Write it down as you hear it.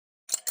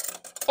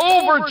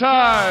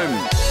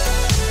Overtime!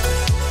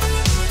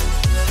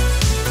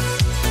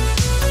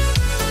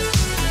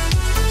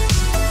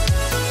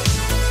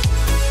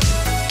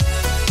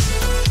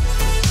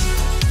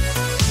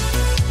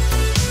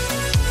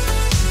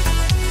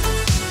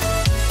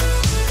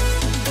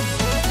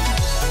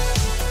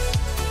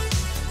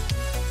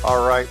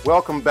 All right,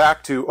 welcome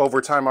back to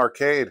Overtime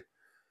Arcade.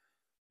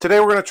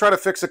 Today we're going to try to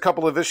fix a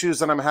couple of issues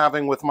that I'm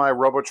having with my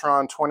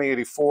Robotron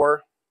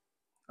 2084.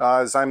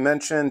 As I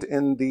mentioned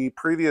in the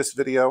previous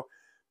video,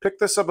 picked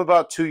this up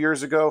about 2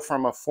 years ago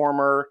from a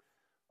former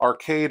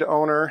arcade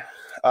owner.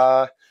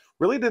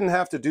 Really didn't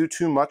have to do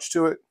too much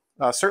to it,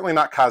 certainly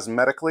not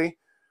cosmetically.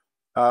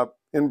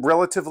 In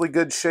relatively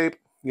good shape.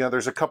 You know,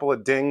 there's a couple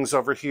of dings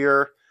over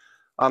here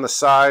on the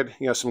side,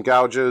 you know, some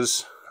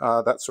gouges,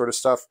 that sort of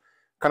stuff.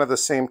 Kind of the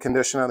same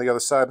condition on the other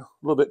side. A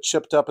little bit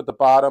chipped up at the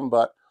bottom,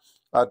 but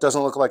it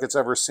doesn't look like it's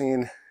ever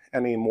seen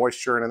any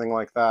moisture or anything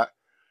like that.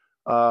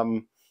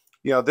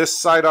 You know,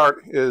 this side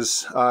art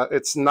is,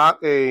 it's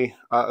not a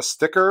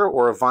sticker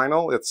or a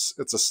vinyl.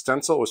 It's a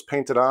stencil. It was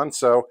painted on,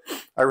 so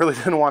I really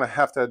didn't want to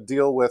have to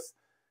deal with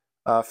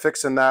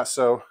fixing that,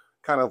 so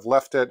kind of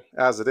left it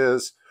as it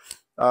is.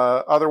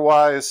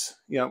 Otherwise,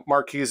 you know,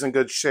 marquee's in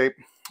good shape.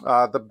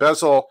 The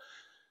bezel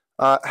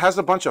has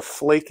a bunch of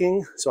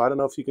flaking, so I don't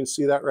know if you can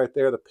see that right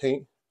there. The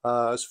paint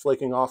is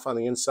flaking off on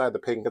the inside. The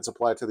paint gets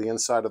applied to the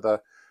inside of the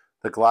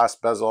glass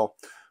bezel.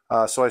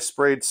 So I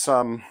sprayed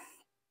some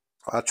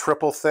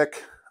triple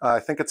thick,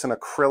 I think it's an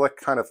acrylic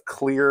kind of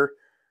clear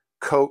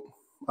coat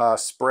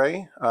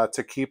spray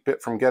to keep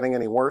it from getting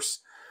any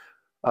worse.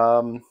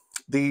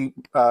 The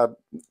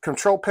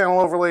control panel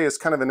overlay is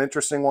kind of an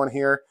interesting one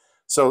here.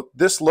 So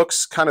this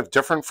looks kind of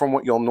different from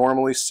what you'll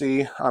normally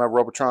see on a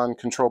Robotron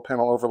control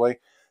panel overlay.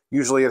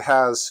 Usually it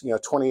has, you know,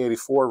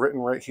 2084 written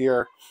right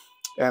here,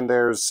 and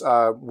there's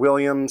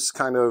Williams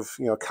kind of,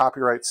 you know,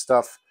 copyright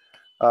stuff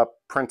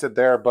printed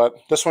there, but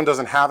this one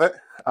doesn't have it.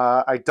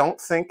 I don't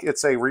think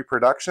it's a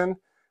reproduction.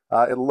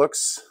 It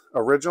looks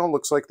original,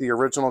 looks like the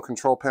original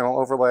control panel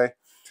overlay.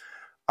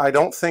 I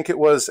don't think it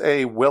was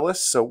a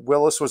Willis. So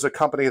Willis was a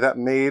company that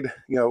made,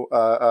 you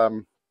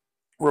know,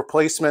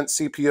 replacement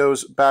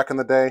CPOs back in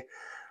the day.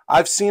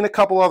 I've seen a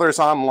couple others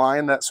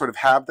online that sort of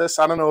have this.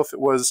 I don't know if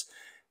it was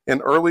an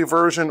early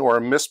version or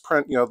a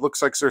misprint. You know, it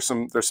looks like there's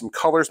some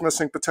colors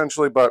missing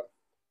potentially, but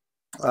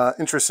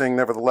interesting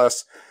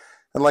nevertheless.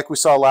 And like we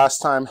saw last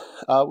time,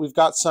 we've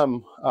got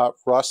some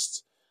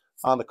rust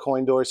on the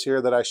coin doors here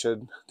that I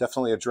should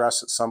definitely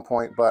address at some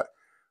point, but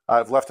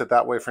I've left it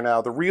that way for now.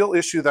 The real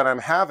issue that I'm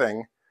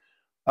having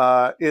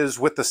is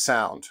with the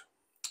sound.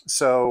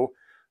 So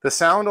the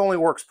sound only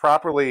works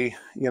properly,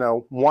 you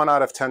know, 1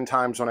 out of 10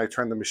 times when I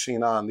turn the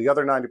machine on. The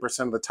other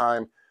 90% of the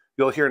time,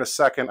 you'll hear in a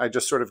second, I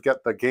just sort of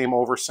get the game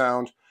over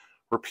sound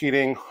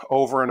repeating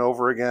over and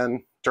over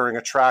again during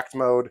a tracked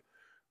mode,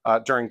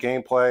 during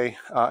gameplay,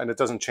 and it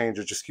doesn't change.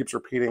 It just keeps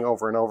repeating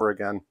over and over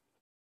again.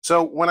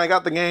 So when I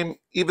got the game,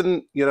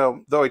 even, you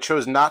know, though I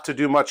chose not to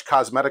do much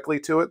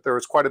cosmetically to it, there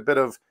was quite a bit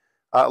of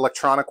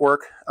electronic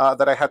work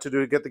that I had to do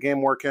to get the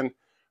game working.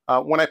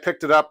 When I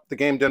picked it up, the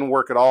game didn't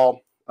work at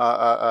all.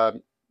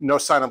 No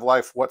sign of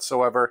life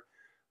whatsoever.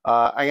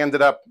 I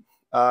ended up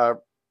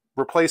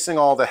replacing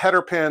all the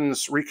header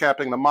pins,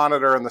 recapping the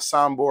monitor and the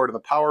soundboard and the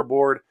power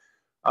board,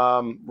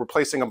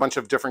 replacing a bunch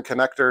of different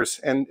connectors,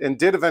 and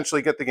did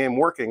eventually get the game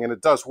working, and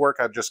it does work.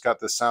 I've just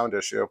got this sound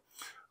issue.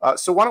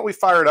 So why don't we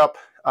fire it up,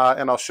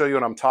 and I'll show you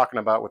what I'm talking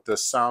about with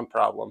this sound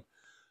problem.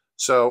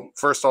 So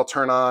first I'll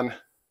turn on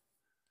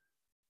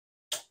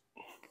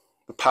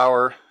the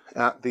power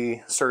at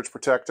the surge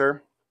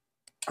protector,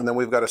 and then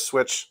we've got a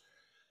switch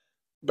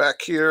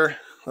back here,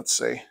 let's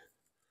see,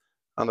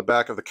 on the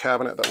back of the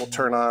cabinet that will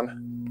turn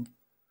on.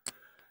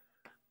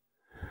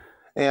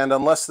 And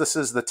unless this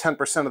is the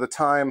 10% of the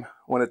time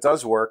when it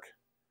does work,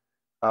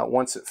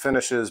 once it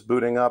finishes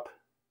booting up,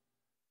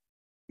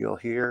 you'll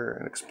hear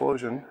an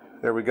explosion.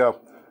 There we go.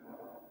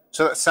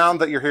 So that sound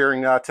that you're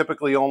hearing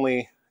typically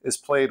only is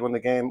played when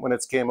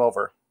it's game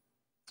over.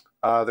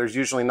 There's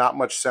usually not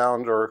much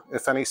sound, or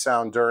if any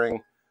sound,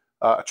 during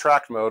a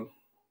track mode,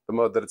 the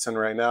mode that it's in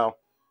right now.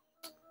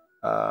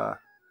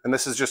 And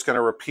this is just going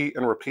to repeat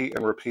and repeat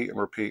and repeat and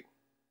repeat.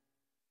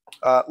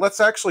 Let's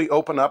actually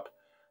open up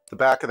the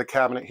back of the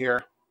cabinet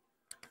here.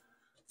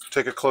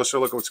 Take a closer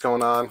look at what's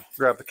going on.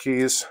 Grab the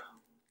keys.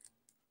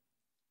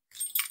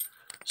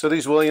 So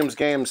these Williams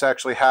games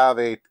actually have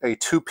a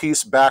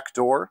two-piece back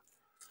door.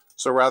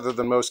 So rather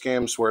than most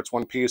games where it's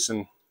one piece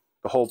and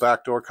the whole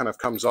back door kind of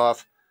comes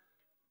off,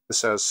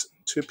 this has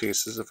two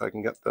pieces. If I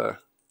can get the...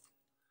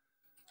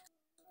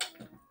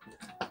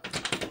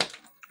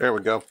 There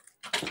we go.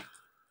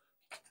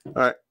 All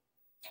right.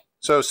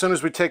 So as soon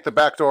as we take the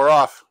back door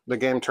off, the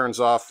game turns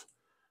off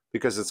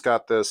because it's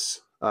got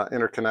this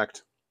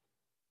interconnect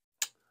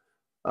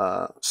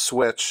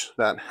switch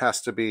that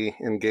has to be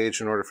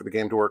engaged in order for the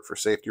game to work for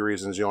safety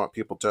reasons. You don't want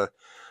people to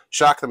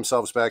shock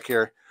themselves back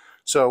here.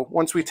 So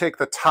once we take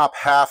the top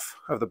half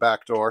of the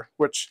back door,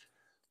 which,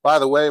 by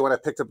the way, when I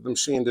picked up the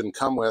machine didn't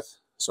come with,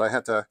 so I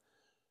had to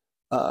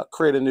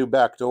create a new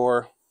back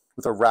door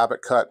with a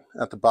rabbet cut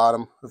at the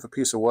bottom of a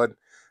piece of wood.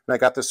 And I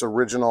got this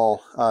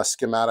original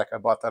schematic. I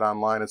bought that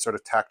online and sort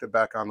of tacked it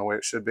back on the way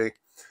it should be.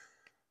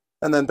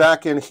 And then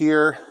back in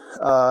here,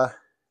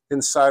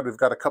 inside, we've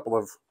got a couple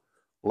of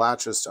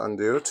latches to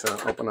undo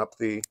to open up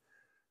the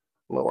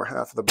lower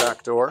half of the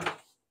back door.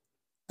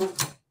 And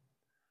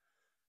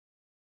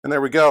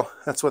there we go.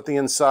 That's what the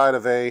inside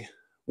of a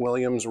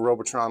Williams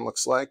Robotron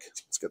looks like.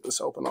 Let's get this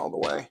open all the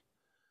way.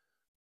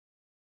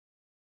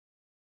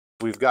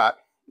 We've got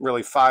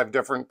really 5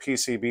 different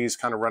PCBs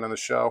kind of running the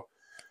show.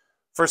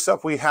 First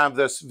up, we have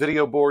this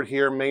video board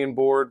here, main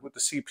board with the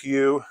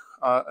CPU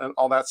and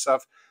all that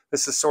stuff.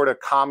 This is sort of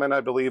common,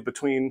 I believe,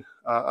 between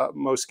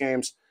most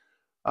games.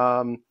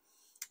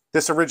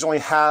 This originally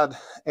had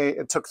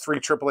it took 3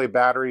 AAA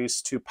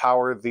batteries to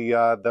power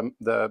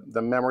the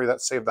memory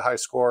that saved the high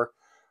score.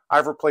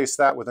 I've replaced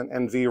that with an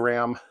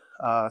NVRAM,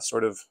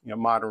 sort of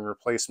modern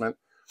replacement.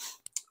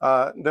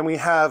 Then we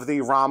have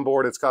the ROM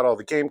board. It's got all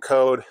the game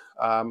code.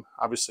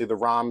 Obviously, the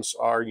ROMs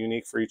are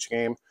unique for each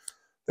game.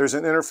 There's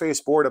an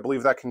interface board, I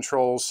believe, that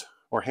controls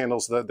or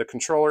handles the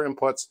controller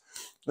inputs.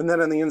 And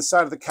then on the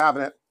inside of the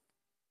cabinet,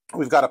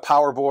 we've got a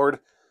power board,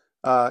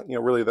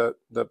 really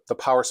the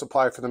power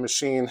supply for the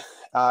machine,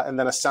 and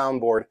then a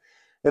soundboard.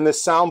 And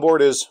this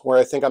soundboard is where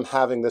I think I'm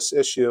having this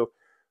issue.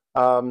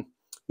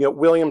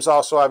 Williams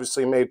also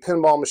obviously made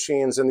pinball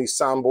machines, and these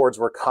soundboards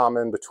were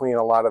common between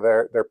a lot of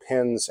their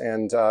pins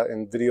and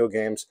in video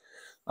games.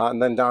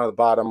 And then down at the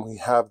bottom, we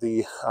have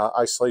the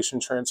isolation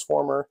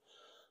transformer.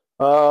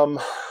 And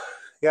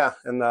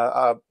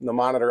the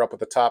monitor up at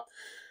the top.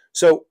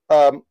 So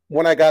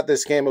when I got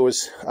this game, it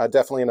was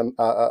definitely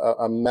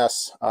a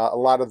mess. A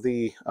lot of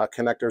the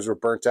connectors were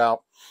burnt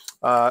out.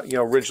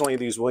 Originally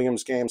these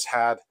Williams games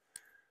had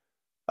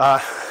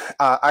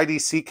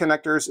IDC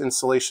connectors,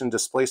 insulation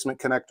displacement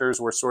connectors,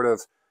 were sort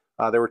of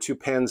there were 2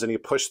 pins, and you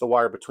push the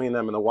wire between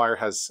them, and the wire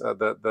has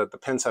the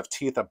pins have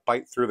teeth that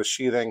bite through the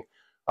sheathing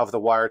of the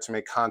wire to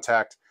make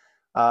contact.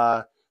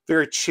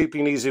 Very cheap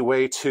and easy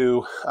way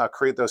to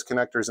create those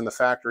connectors in the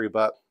factory,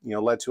 but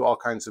led to all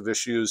kinds of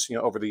issues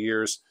over the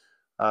years.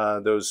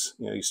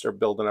 You start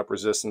building up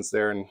resistance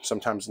there, and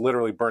sometimes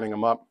literally burning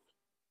them up.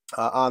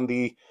 On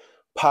the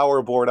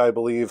power board, I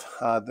believe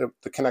the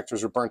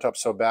connectors were burnt up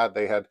so bad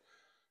they had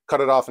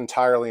cut it off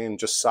entirely and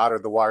just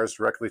soldered the wires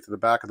directly to the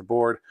back of the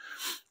board.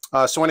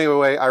 So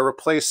anyway, I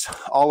replaced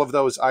all of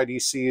those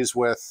IDCs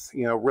with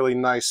really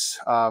nice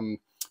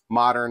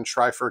modern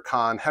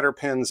Tri-Furcon header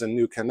pins and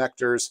new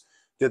connectors.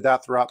 Did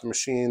that throughout the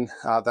machine.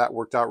 That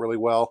worked out really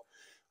well.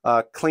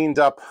 Cleaned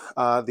up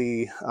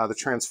the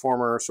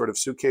transformer sort of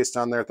suitcase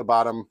down there at the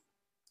bottom.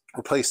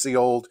 Replaced the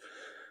old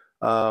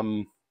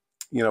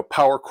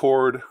power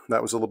cord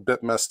that was a little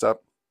bit messed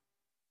up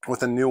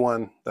with a new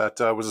one that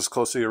was as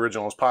close to the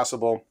original as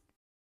possible.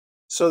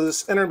 So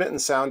this intermittent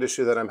sound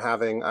issue that I'm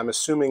having, I'm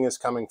assuming is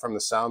coming from the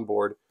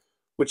soundboard,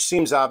 which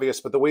seems obvious,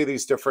 but the way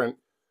these different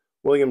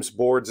Williams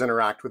boards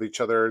interact with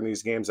each other in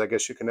these games, I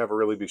guess you can never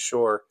really be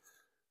sure.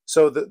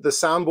 So the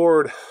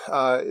soundboard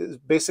is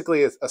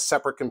basically a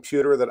separate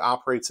computer that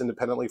operates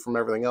independently from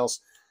everything else.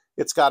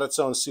 It's got its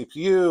own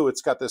CPU.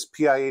 It's got this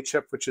PIA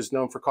chip, which is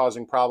known for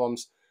causing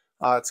problems.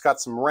 It's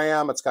got some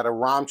RAM. It's got a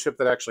ROM chip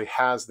that actually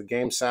has the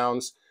game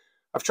sounds.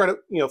 I've tried,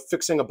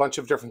 fixing a bunch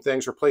of different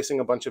things, replacing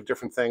a bunch of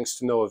different things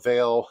to no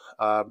avail.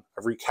 I've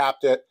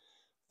recapped it.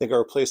 I think I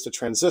replaced a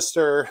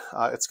transistor.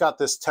 It's got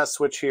this test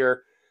switch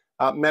here,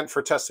 meant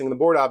for testing the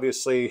board,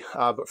 obviously.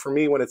 But for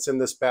me, when it's in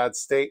this bad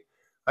state,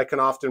 I can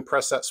often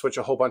press that switch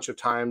a whole bunch of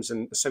times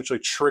and essentially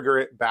trigger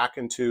it back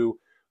into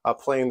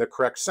playing the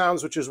correct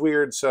sounds, which is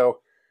weird. So,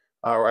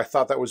 or I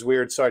thought that was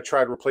weird. So I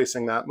tried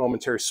replacing that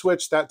momentary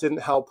switch. That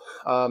didn't help.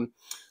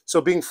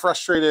 So being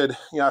frustrated,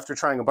 after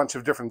trying a bunch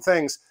of different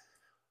things,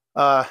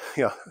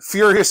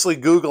 furiously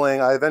Googling,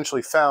 I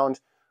eventually found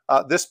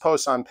this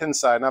post on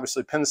Pinside. And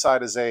obviously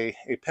Pinside is a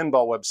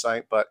pinball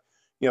website, but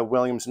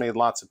Williams made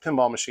lots of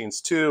pinball machines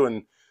too,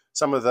 and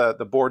some of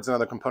the boards and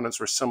other components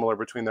were similar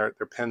between their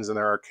pins and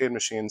their arcade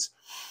machines.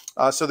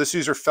 So this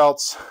user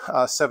Feltz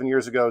 7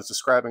 years ago is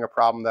describing a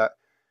problem that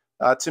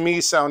to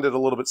me sounded a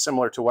little bit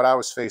similar to what I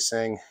was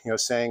facing,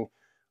 saying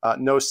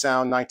no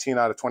sound 19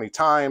 out of 20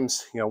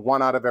 times,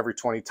 1 out of every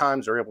 20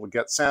 times they're able to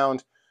get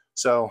sound.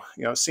 So,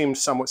 it seemed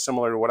somewhat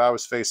similar to what I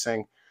was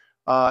facing.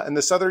 And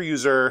this other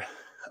user,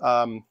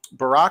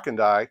 Barack and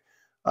I,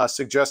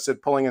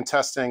 suggested pulling and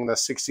testing the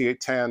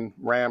 6810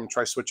 RAM,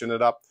 try switching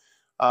it up.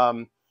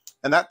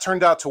 And that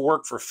turned out to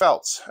work for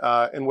Feltz.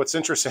 And what's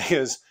interesting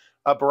is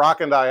Barack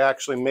and I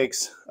actually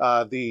makes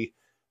the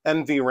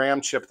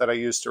NVRAM chip that I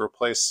use to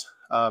replace,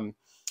 the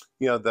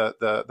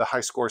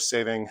high score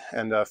saving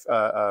and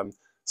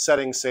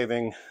setting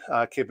saving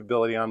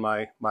capability on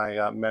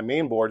my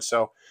main board.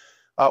 So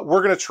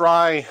we're going to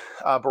try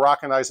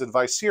Barack and I's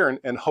advice here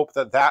and hope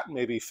that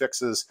maybe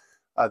fixes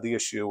the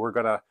issue. We're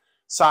going to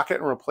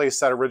socket and replace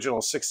that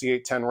original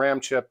 6810 RAM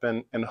chip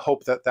and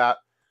hope that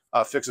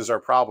fixes our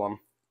problem.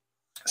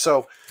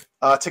 So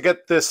to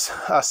get this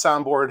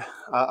soundboard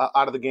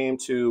out of the game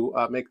to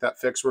make that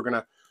fix, we're going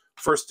to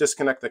first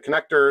disconnect the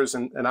connectors,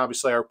 and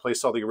obviously I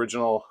replaced all the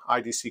original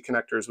IDC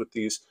connectors with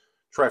these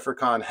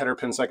Trifurcon header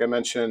pins like I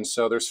mentioned.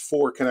 So there's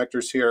 4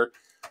 connectors here.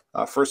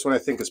 First one I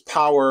think is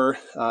power,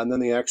 and then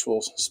the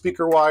actual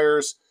speaker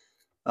wires.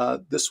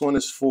 This one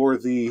is for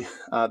the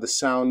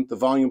sound, the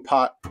volume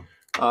pot,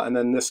 and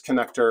then this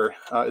connector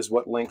is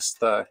what links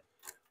the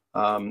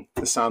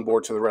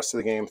soundboard to the rest of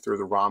the game through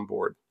the ROM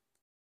board.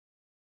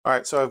 All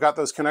right, so I've got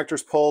those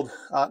connectors pulled.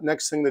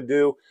 Next thing to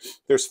do,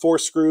 there's 4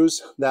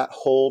 screws that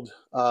hold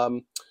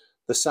the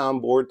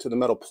soundboard to the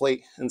metal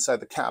plate inside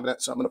the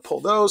cabinet. So I'm going to pull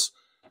those.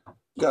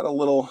 Got a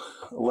little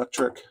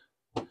electric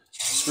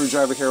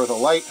screwdriver here with a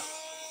light,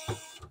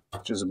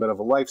 which is a bit of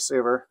a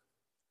lifesaver.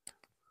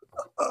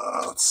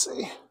 Let's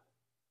see.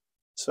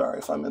 Sorry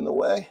if I'm in the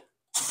way.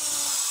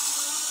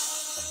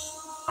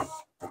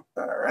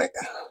 All right.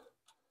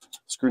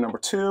 Screw number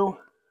 2.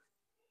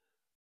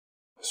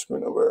 Screw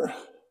number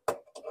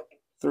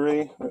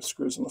 3. There's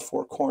screws in the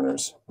 4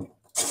 corners.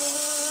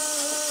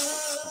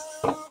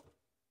 I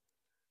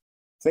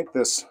think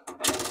this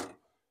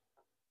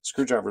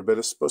screwdriver bit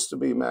is supposed to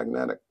be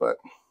magnetic, but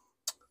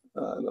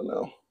I don't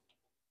know.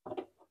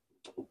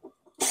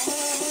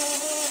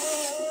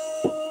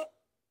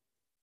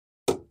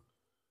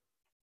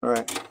 All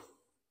right.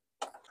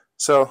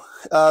 So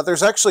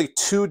there's actually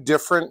 2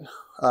 different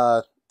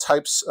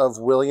types of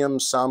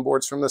Williams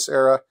soundboards from this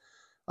era.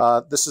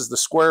 This is the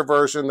square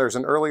version. There's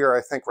an earlier,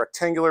 I think,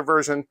 rectangular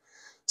version.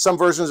 Some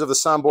versions of the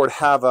soundboard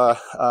have a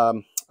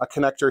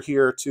connector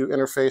here to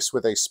interface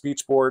with a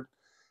speech board.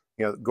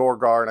 You know,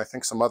 Gorgar and I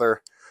think some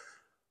other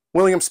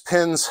Williams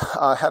pins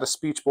had a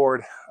speech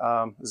board.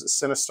 Is it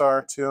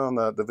Sinistar too on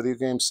the video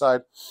game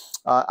side?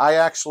 I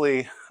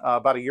actually,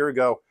 about a year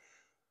ago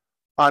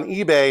on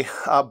eBay,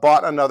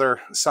 bought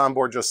another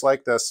soundboard just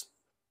like this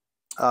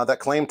that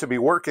claimed to be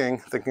working,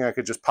 thinking I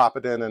could just pop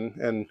it in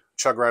and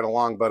chug right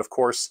along. But of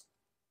course,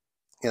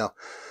 you know,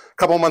 a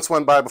couple of months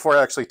went by before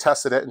I actually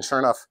tested it, and sure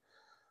enough,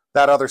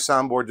 that other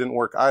soundboard didn't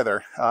work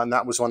either. And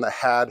that was one that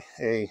had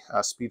a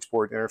speech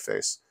board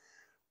interface.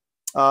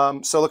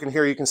 So looking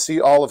here, you can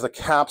see all of the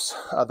caps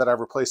that I've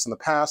replaced in the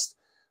past.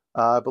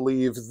 I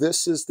believe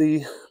this is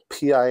the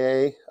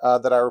PIA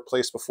that I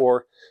replaced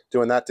before.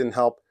 Doing that didn't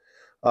help.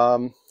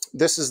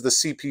 This is the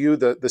CPU,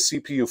 the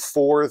CPU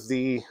for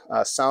the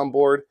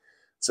soundboard.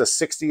 It's a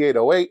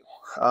 6808.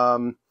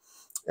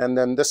 And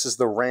then this is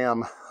the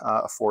RAM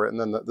for it.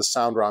 And then the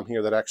sound ROM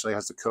here that actually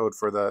has the code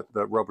for the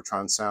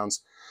Robotron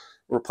sounds.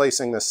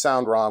 Replacing the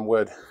sound ROM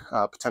would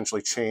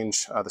potentially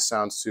change the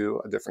sounds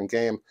to a different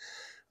game.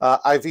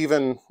 I've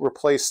even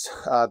replaced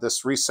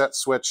this reset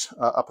switch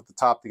up at the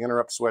top, the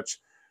interrupt switch,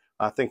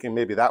 thinking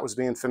maybe that was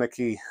being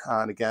finicky.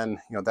 And again,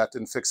 you know, that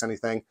didn't fix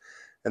anything.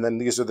 And then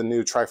these are the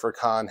new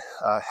Trifurcon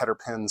header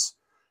pins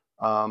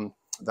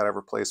that I've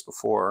replaced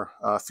before.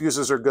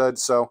 Fuses are good.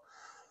 So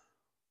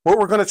what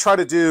we're going to try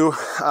to do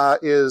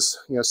is,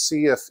 you know,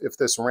 see if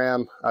this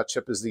RAM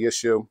chip is the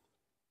issue.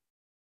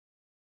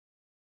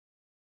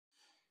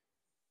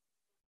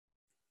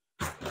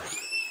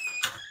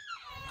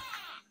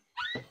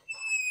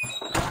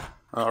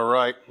 All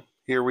right,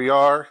 here we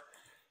are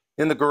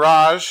in the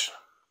garage.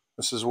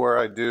 This is where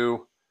I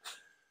do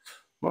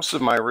most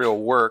of my real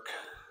work.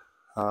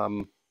 Let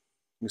me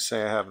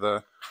say I have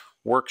the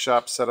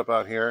workshop set up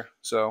out here.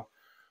 So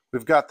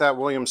we've got that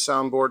Williams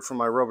soundboard from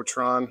my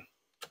Robotron.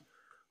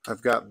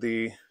 I've got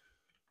the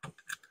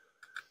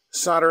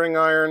soldering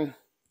iron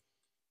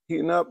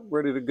heating up,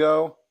 ready to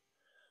go.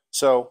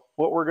 So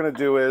what we're going to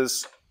do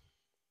is,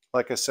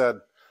 like I said,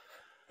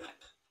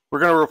 we're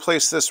going to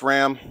replace this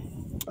RAM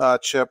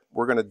chip.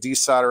 We're going to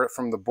desolder it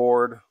from the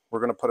board. We're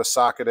going to put a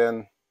socket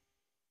in,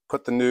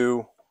 put the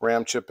new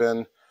RAM chip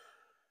in,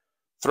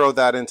 throw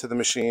that into the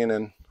machine,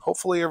 and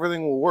hopefully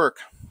everything will work.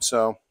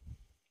 So,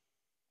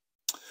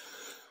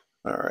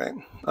 all right.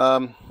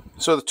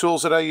 So the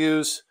tools that I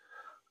use,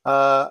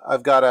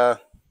 I've got a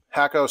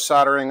Hakko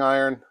soldering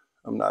iron.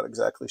 I'm not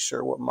exactly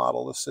sure what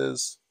model this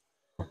is.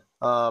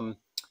 And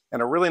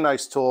a really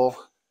nice tool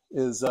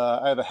is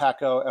I have a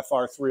Hakko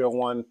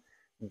FR301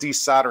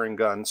 desoldering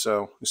gun.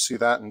 So you see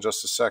that in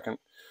just a second.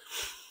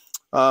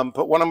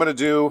 But what I'm going to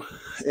do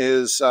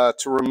is to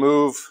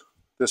remove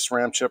this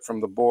RAM chip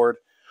from the board,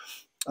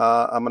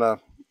 I'm going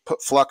to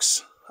put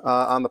flux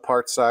on the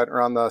part side,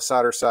 or on the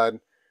solder side,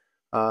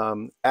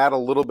 add a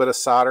little bit of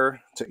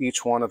solder to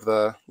each one of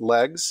the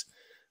legs,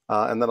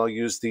 and then I'll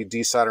use the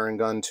desoldering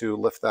gun to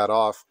lift that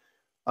off.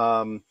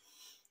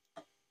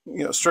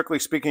 You know, strictly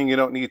speaking, you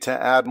don't need to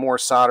add more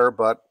solder,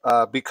 but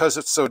because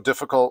it's so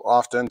difficult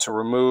often to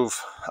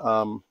remove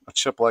a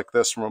chip like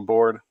this from a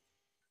board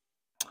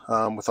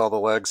with all the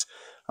legs,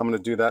 I'm going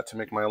to do that to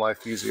make my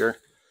life easier.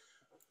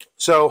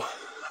 So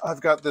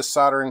I've got this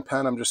soldering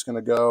pen. I'm just going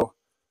to go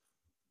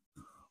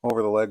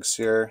over the legs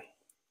here,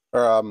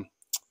 or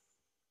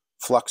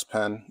flux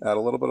pen, add a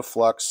little bit of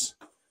flux,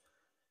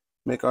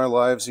 make our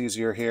lives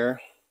easier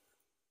here.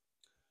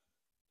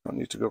 Don't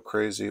need to go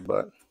crazy,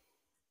 but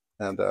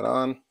add that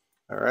on.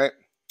 All right.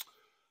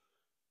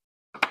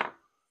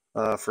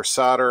 For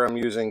solder, I'm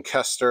using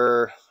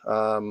Kester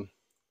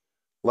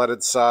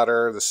leaded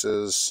solder. This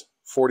is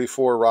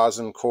 44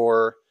 rosin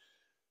core,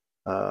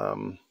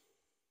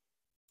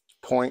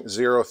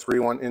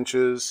 0.031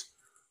 inches,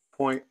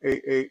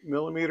 0.88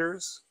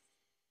 millimeters.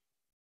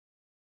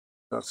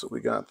 That's what we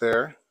got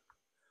there.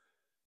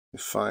 You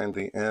find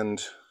the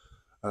end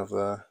of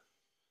the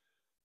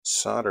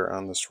solder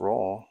on this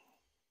roll.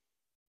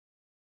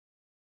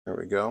 There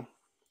we go.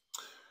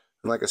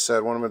 And like I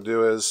said, what I'm going to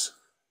do is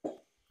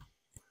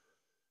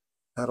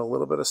add a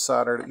little bit of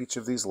solder to each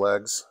of these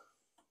legs.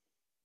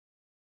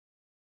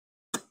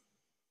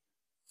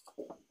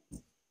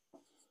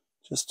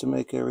 Just to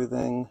make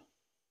everything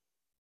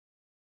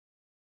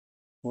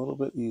a little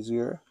bit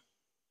easier.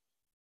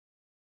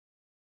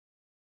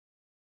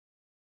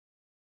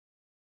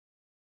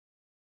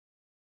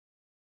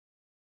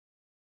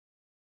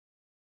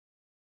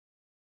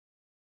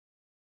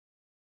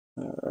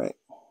 All right,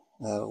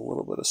 add a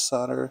little bit of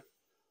solder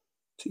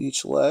to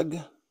each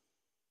leg.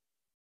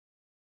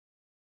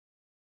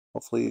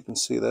 Hopefully you can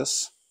see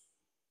this.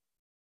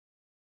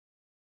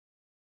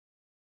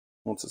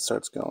 Once it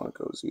starts going, it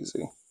goes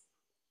easy.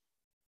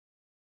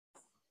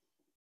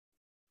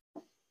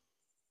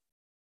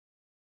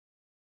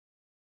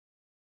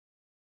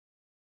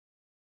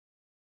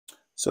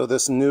 So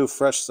this new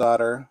fresh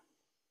solder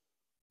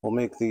will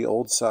make the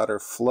old solder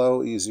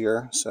flow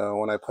easier. So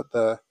when I put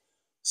the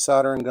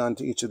soldering gun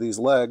to each of these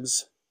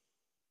legs,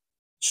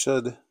 it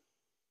should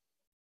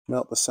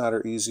melt the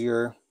solder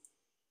easier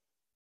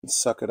and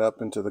suck it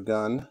up into the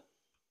gun,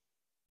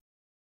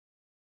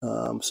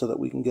 so that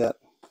we can get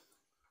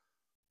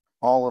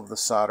all of the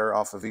solder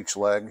off of each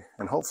leg,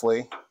 and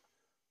hopefully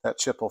that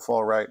chip will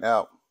fall right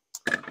out.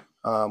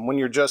 When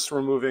you're just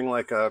removing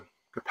like a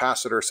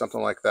capacitor or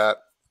something like that,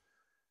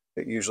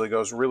 it usually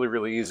goes really,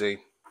 really easy.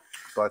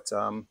 But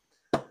an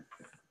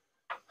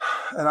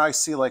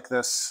IC like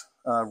this,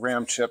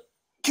 RAM chip,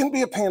 can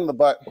be a pain in the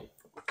butt.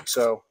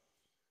 So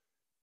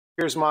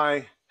here's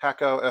my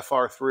Hacko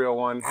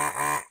FR301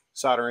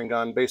 soldering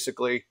gun.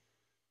 Basically,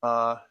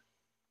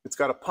 it's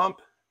got a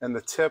pump, and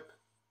the tip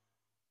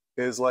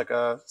is like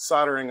a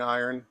soldering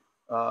iron.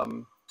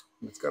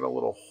 It's got a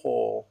little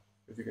hole,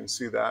 if you can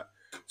see that.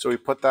 So we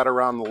put that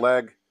around the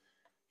leg,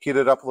 heat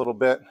it up a little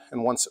bit,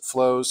 and once it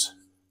flows,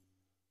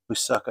 we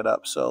suck it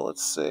up. So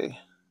let's see.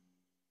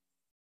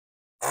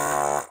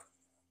 I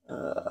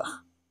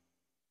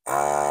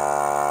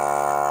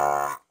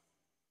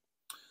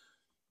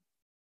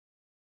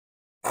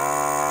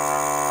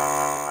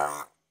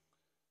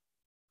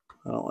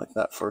don't like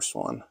that first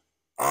one.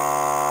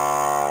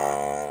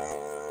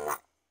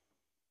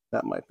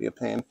 That might be a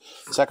pain.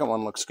 Second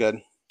one looks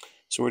good.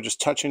 So we're just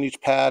touching each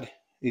pad,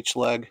 each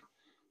leg,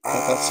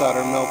 let that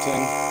solder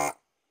melting.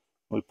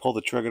 We pull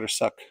the trigger to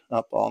suck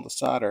up all the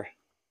solder.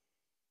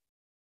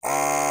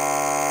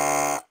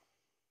 I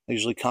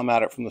usually come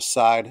at it from the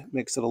side,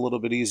 makes it a little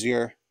bit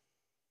easier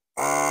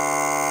for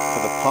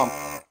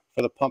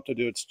the pump to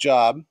do its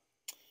job.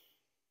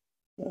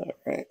 All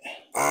right.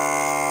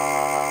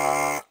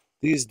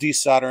 These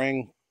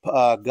desoldering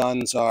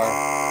guns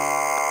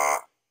are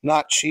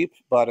not cheap,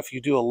 but if you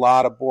do a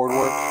lot of board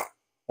work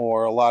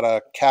or a lot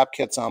of cap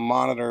kits on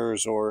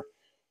monitors, or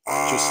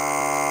just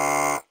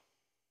a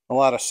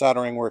lot of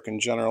soldering work in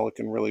general, it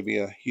can really be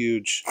a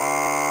huge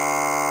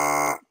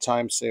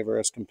time saver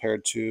as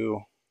compared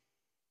to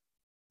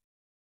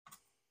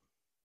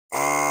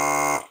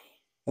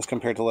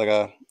like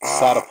a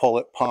solder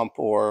pullet pump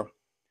or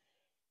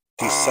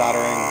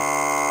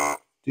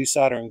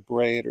desoldering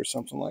braid or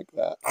something like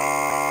that.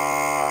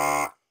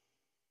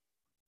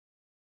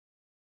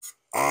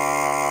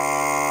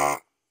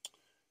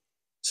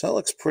 So that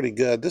looks pretty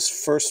good. This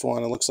first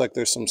one, it looks like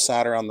there's some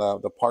solder on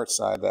the part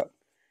side that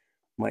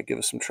might give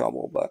us some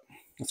trouble, but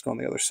let's go on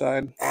the other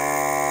side.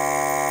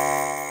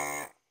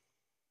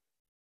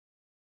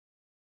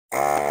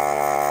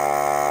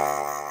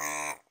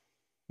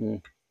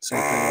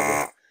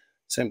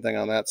 Same thing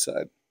on that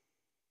side.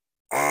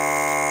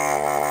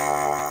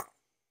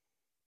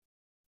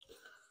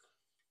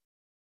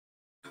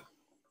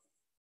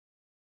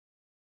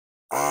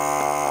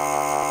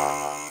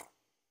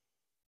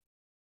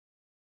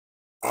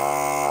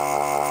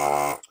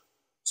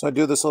 So I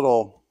do this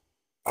little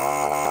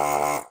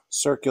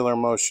circular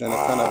motion. It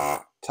kind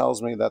of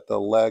tells me that the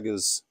leg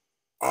is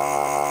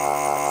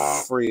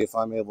free if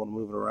I'm able to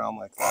move it around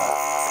like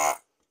that.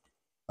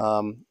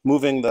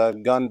 Moving the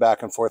gun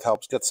back and forth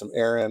helps get some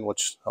air in,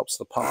 which helps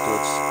the pump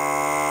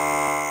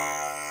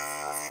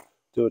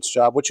do its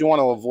job. What you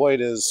want to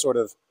avoid is sort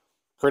of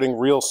creating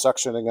real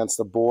suction against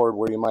the board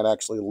where you might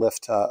actually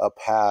lift a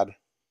pad.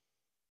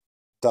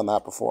 Done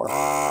that before.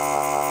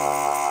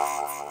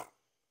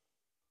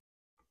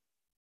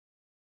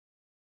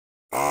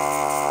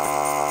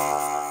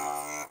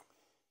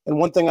 And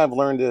one thing I've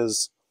learned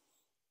is,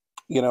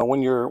 you know,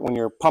 when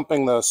you're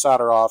pumping the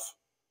solder off,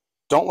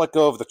 don't let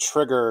go of the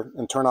trigger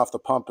and turn off the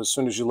pump as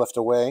soon as you lift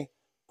away.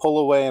 Pull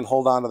away and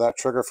hold on to that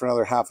trigger for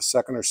another half a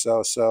second or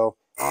so. So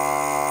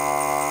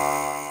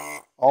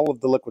all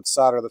of the liquid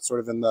solder that's sort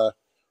of in the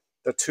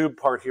tube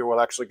part here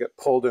will actually get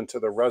pulled into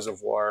the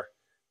reservoir.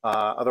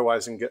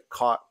 Otherwise, it can get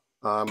caught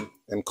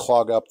and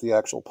clog up the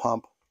actual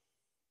pump.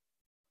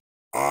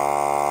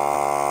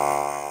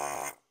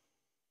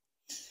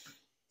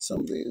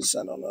 Some of these,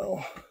 I don't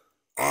know,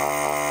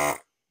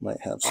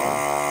 might have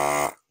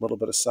some little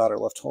bit of solder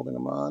left holding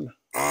them on.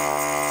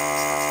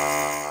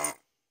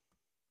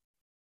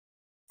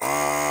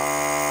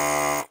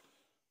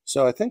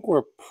 So I think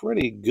we're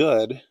pretty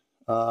good,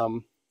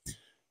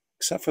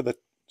 except for the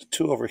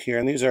two over here.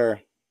 And these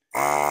are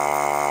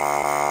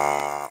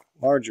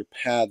larger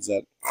pads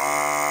that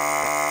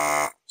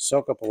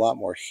soak up a lot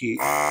more heat.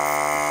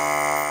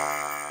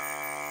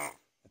 I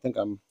think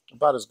I'm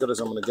about as good as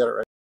I'm going to get it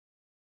right.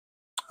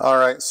 All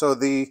right, so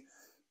the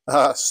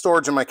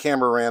storage in my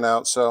camera ran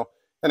out. So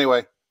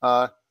anyway,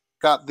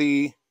 got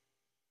the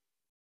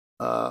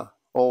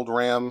old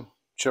RAM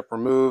chip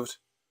removed.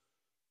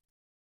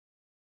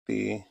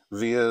 The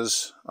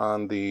vias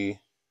on the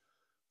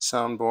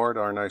soundboard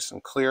are nice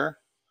and clear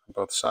on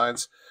both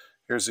sides.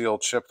 Here's the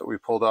old chip that we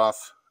pulled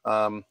off.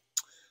 In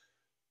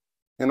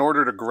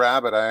order to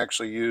grab it, I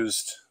actually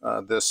used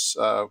this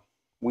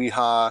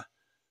WeHa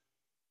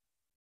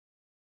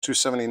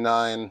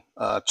 279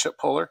 chip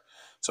puller.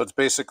 So it's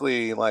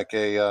basically like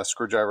a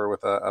screwdriver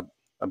with a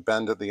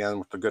bend at the end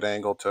with a good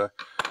angle to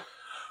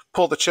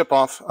pull the chip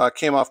off.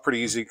 Came off pretty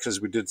easy because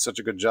we did such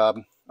a good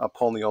job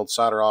pulling the old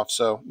solder off.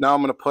 So now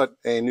I'm going to put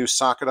a new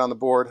socket on the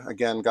board.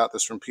 Again, got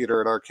this from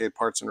Peter at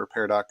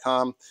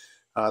arcadepartsandrepair.com.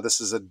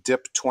 This is a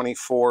DIP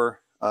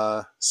 24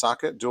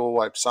 socket, dual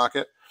wipe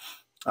socket.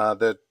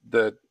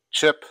 The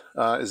chip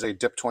is a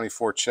DIP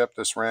 24 chip,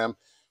 this RAM,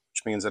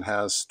 which means it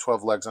has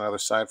 12 legs on either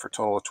side for a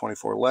total of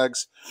 24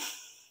 legs.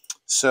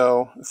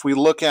 So if we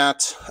look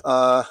at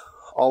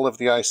all of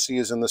the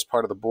ICs in this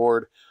part of the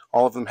board,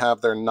 all of them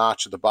have their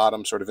notch at the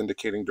bottom sort of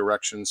indicating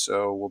direction,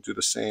 so we'll do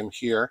the same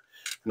here.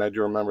 And I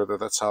do remember that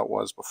that's how it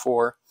was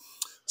before.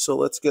 So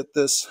let's get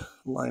this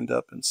lined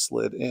up and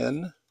slid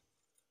in.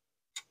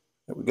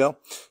 There we go.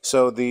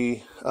 So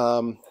the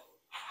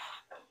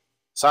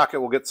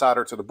socket will get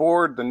soldered to the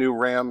board. The new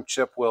RAM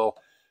chip will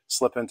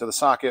slip into the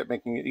socket,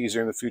 making it easier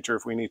in the future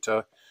if we need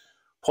to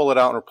pull it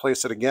out and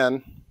replace it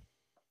again.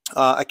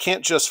 I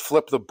can't just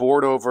flip the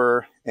board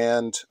over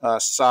and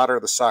solder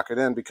the socket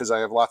in because I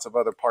have lots of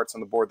other parts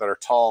on the board that are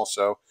tall.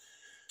 So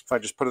if I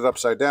just put it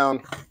upside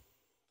down,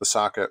 the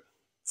socket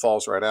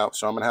falls right out.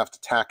 So I'm going to have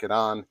to tack it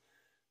on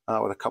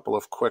with a couple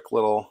of quick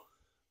little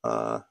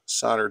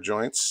solder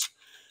joints.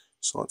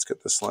 So let's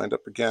get this lined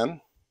up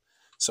again.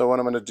 So what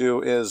I'm going to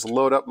do is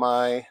load up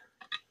my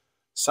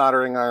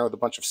soldering iron with a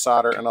bunch of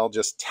solder, and I'll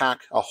just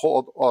tack,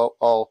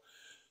 I'll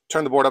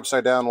turn the board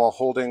upside down while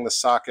holding the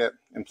socket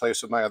in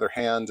place with my other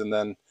hand, and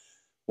then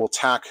we'll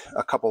tack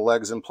a couple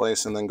legs in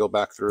place and then go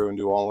back through and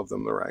do all of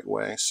them the right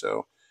way.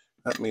 So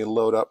let me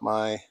load up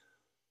my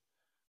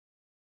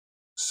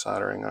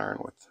soldering iron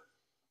with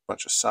a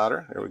bunch of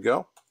solder. There we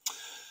go.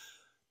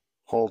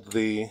 Hold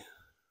the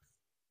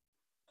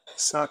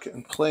socket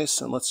in place,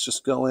 and let's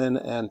just go in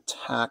and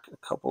tack a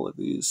couple of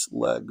these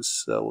legs.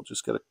 So we'll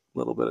just get a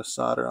little bit of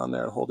solder on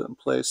there to hold it in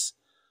place.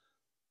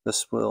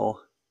 This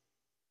will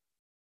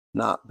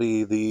not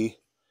be the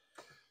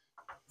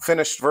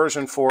finished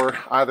version for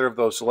either of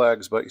those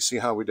legs, but you see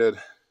how we did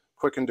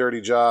quick and dirty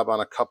job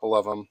on a couple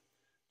of them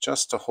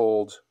just to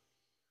hold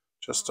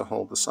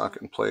the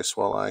socket in place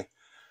while I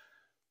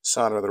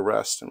solder the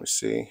rest. And we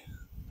see,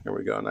 here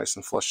we go, nice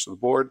and flush to the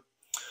board.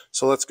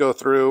 So let's go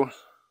through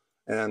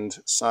and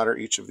solder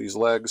each of these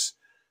legs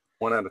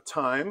one at a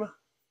time.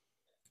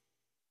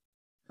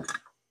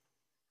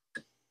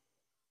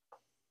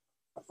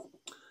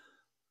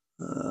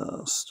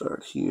 I'll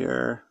start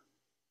here.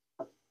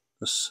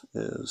 This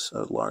is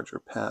a larger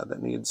pad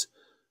that needs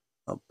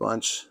a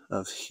bunch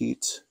of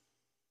heat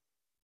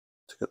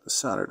to get the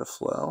solder to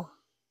flow.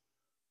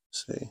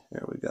 See,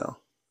 here we go.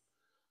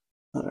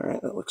 All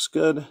right, that looks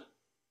good. The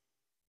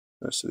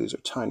rest of these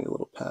are tiny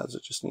little pads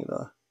that just need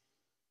a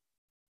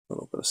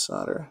little bit of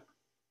solder.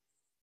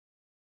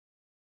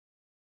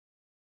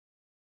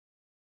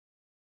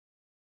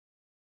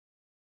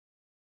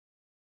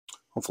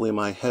 Hopefully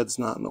my head's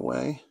not in the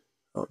way.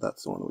 Oh,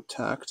 that's the one we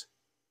tacked.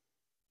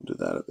 We'll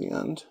do that at the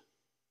end.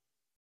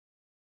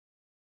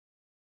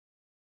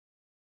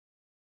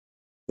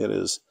 It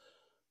is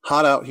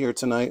hot out here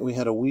tonight. We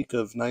had a week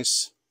of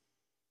nice,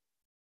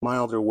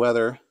 milder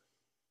weather.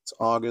 It's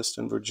August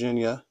in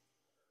Virginia.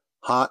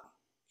 Hot,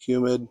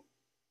 humid.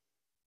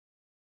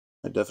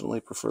 I definitely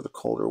prefer the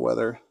colder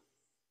weather.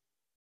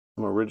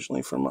 I'm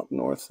originally from up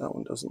north. That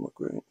one doesn't look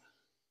great.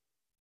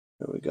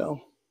 There we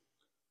go.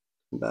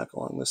 Come back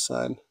along this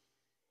side.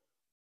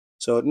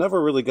 So it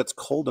never really gets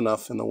cold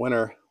enough in the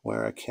winter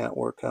where I can't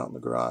work out in the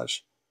garage.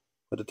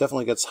 But it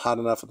definitely gets hot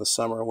enough in the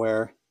summer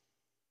where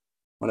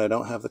when I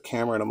don't have the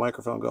camera and a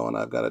microphone going,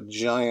 I've got a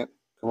giant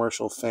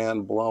commercial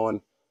fan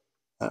blowing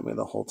at me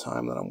the whole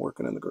time that I'm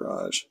working in the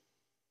garage.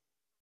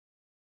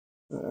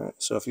 All right,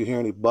 so if you hear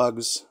any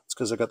bugs, it's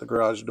because I got the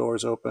garage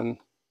doors open.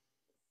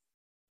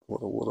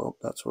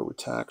 That's where we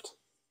tacked.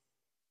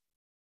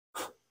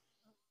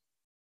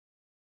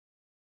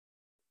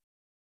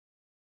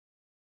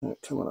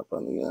 Coming up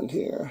on the end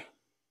here.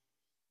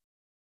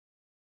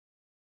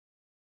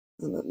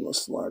 And then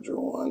this larger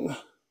one.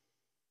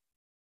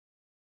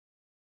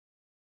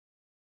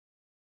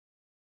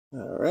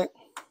 All right.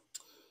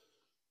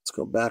 Let's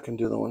go back and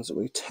do the ones that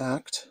we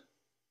tacked.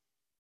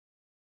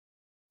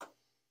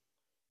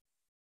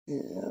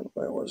 And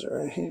where was it?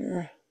 Right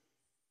here.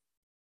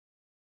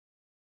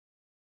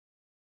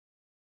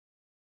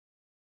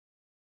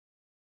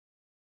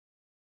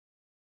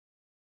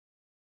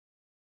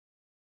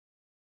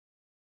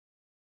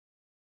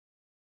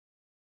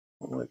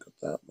 Look what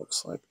that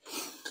looks like.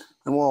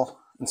 And we'll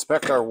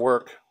inspect our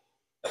work,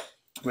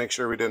 make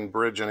sure we didn't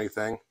bridge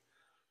anything.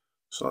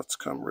 So let's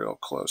come real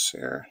close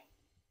here.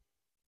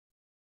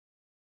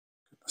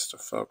 Get this to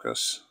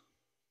focus.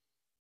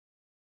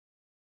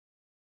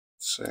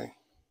 Let's see.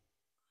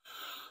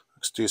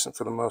 Looks decent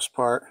for the most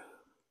part.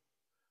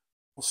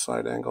 We'll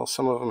side angle.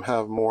 Some of them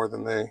have more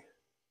than they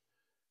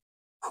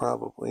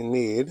probably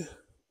need,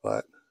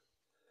 but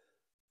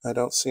I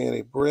don't see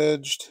any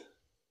bridged.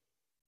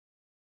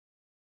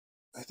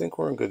 I think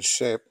we're in good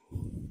shape.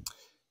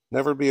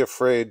 Never be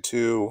afraid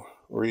to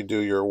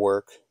redo your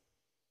work.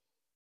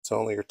 It's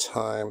only your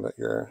time that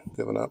you're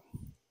giving up.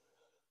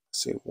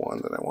 Let's see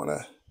one that I want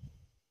to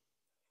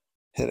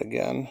hit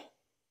again.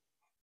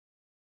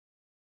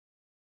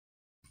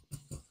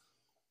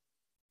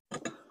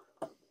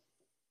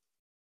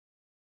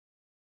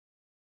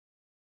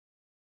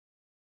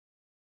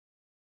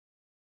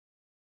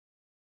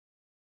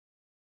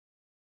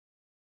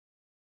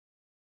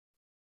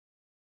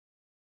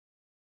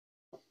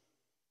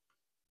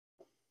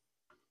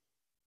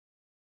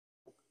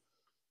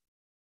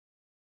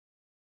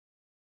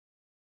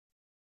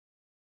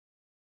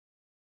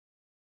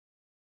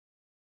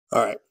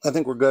 All right, I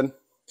think we're good.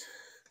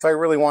 If I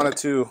really wanted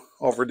to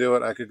overdo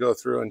it, I could go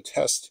through and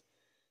test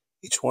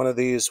each one of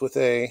these with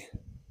my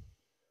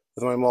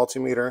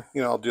multimeter.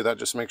 You know, I'll do that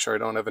just to make sure I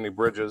don't have any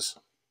bridges.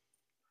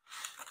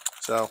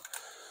 So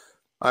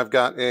I've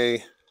got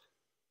a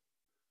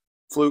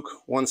Fluke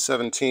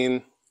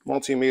 117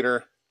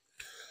 multimeter.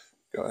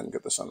 Go ahead and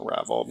get this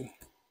unraveled.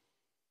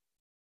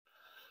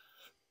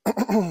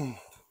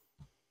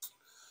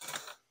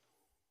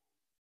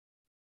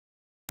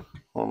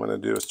 All I'm going to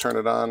do is turn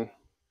it on,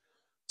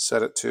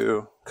 set it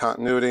to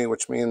continuity,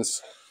 which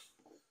means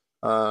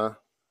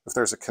if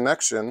there's a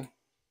connection,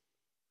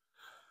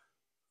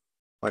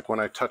 like when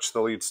I touch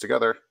the leads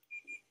together,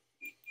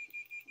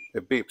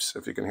 it beeps,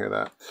 if you can hear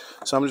that.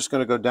 So I'm just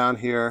going to go down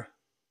here,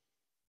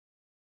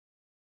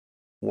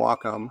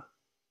 walk them,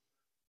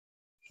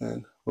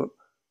 and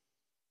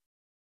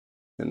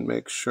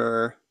make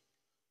sure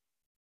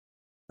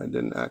I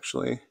didn't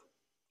actually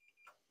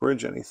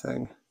bridge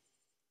anything.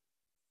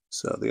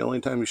 So the only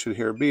time you should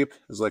hear a beep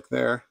is like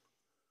there,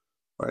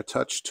 where I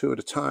touch two at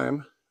a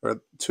time,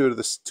 or two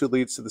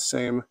leads to the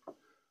same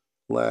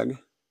leg.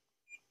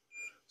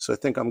 So I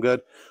think I'm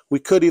good. We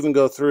could even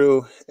go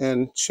through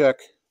and check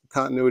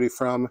continuity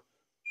from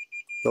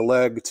the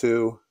leg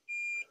to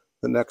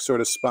the next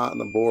sort of spot on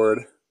the board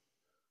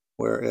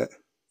where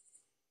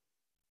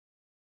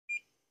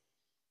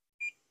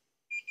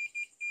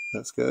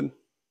that's good.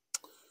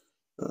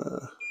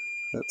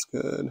 That's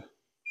good.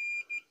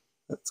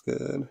 That's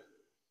good.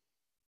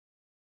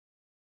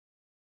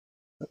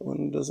 That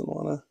one doesn't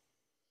want to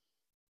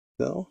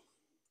go.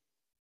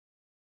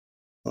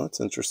 Well, that's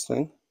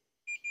interesting.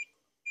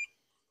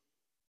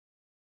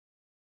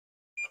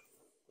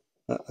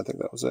 I think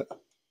that was it.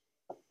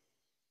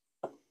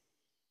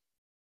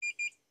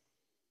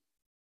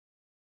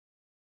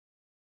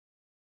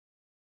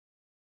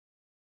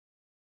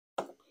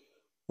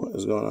 What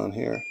is going on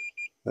here?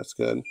 That's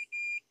good.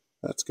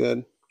 That's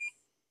good.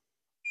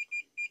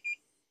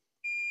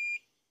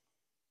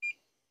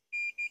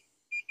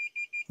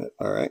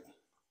 All right.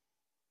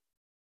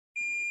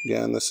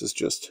 Again, this is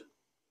just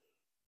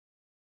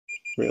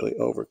really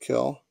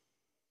overkill.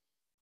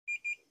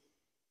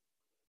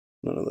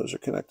 None of those are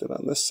connected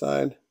on this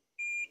side.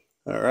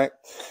 All right.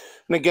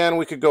 And again,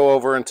 we could go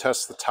over and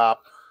test the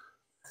top.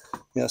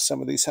 You know,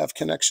 some of these have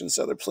connections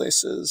to other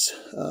places.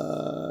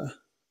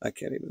 I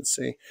can't even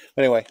see.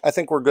 Anyway, I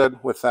think we're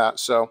good with that.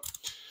 So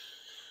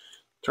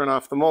turn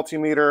off the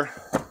multimeter.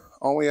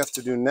 All we have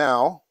to do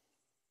now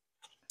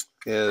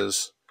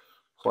is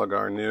plug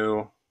our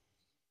new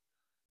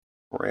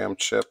RAM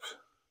chip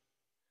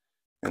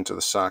into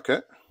the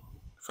socket.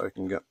 If I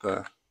can get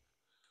the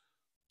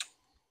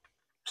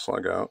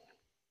plug out.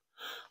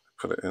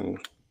 Put it in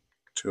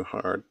too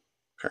hard,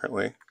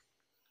 apparently.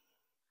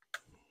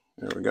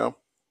 There we go.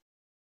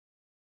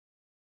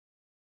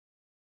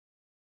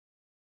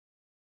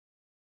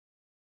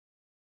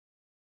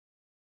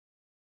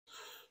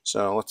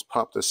 So let's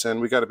pop this in.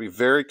 We got to be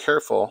very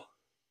careful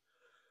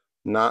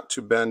not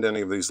to bend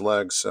any of these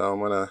legs. So I'm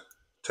going to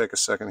take a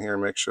second here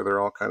and make sure they're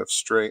all kind of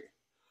straight,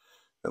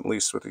 at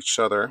least with each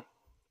other.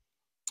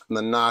 And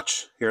the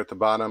notch here at the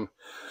bottom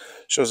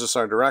shows us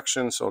our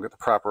direction, so we'll get the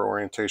proper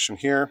orientation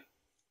here.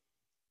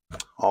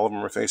 All of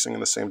them are facing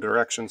in the same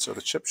direction, so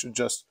the chip should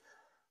just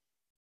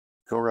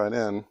go right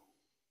in.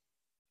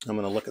 I'm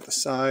going to look at the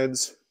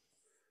sides.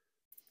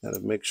 Gotta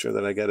make sure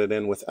that I get it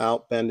in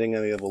without bending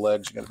any of the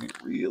legs. You gotta be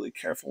really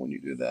careful when you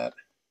do that.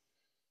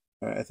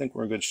 All right, I think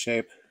we're in good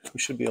shape. We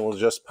should be able to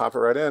just pop it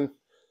right in.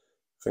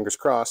 Fingers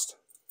crossed.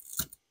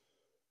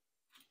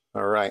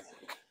 All right.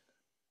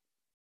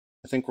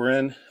 I think we're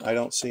in. I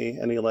don't see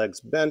any legs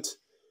bent.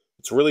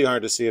 It's really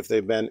hard to see if they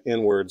bend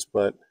inwards,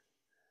 but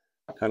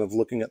kind of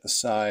looking at the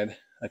side,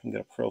 I can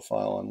get a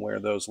profile on where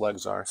those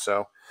legs are.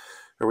 So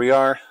here we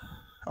are,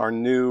 our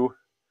new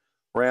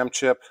RAM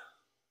chip,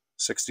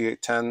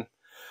 6810,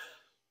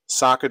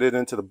 socketed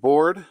into the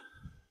board.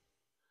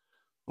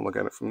 Look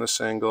at it from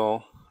this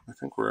angle. I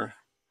think we're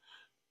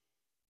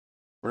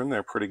in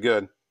there pretty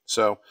good.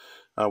 So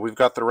we've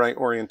got the right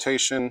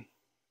orientation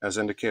as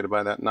indicated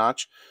by that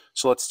notch.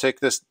 So let's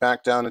take this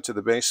back down into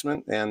the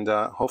basement, and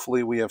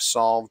hopefully we have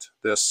solved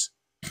this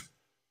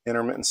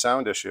intermittent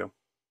sound issue.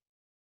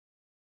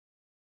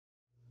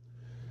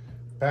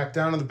 Back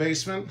down to the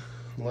basement.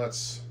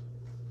 Let's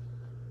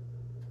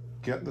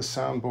get the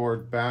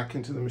soundboard back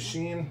into the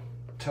machine,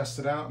 test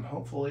it out, and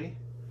hopefully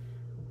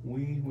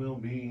we will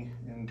be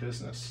in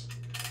business.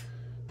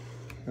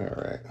 All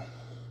right.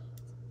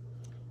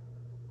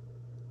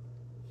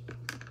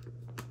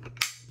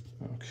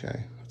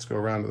 Okay, let's go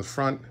around to the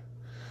front.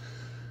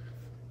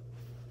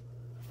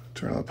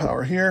 Turn on the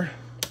power here.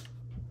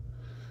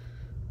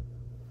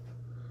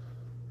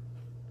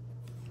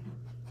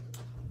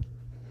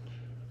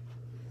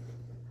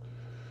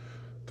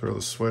 Throw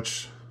the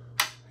switch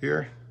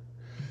here,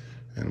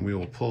 and we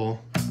will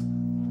pull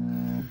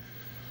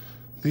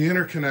the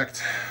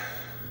interconnect.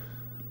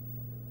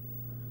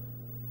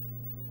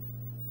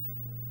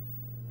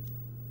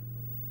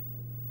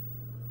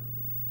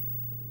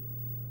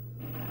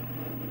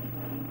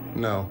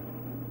 No.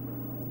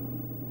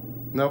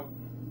 Nope.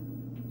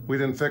 We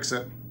didn't fix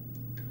it.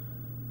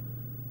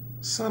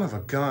 Son of a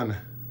gun.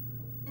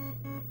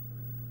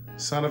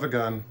 Son of a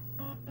gun.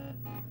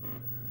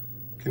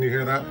 Can you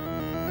hear that?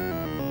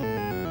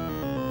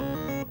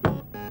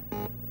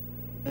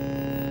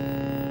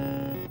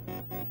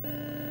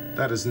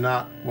 That is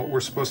not what we're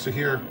supposed to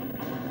hear.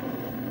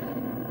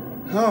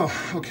 Oh,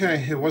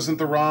 okay. It wasn't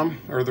the ROM,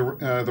 or the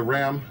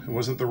RAM. It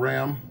wasn't the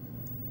RAM.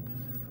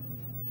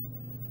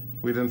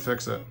 We didn't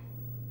fix it.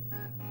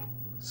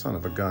 Son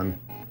of a gun.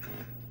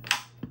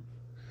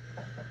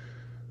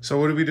 So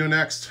what do we do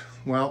next?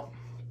 Well,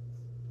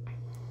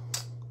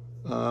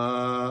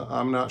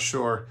 I'm not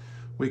sure.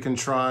 We can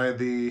try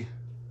the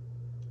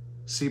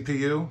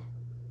CPU.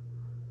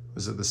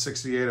 Is it the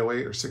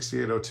 6808 or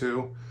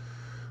 6802?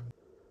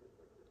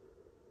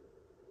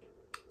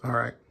 All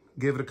right,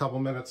 give it a couple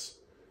minutes.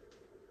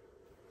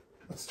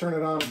 Let's turn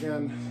it on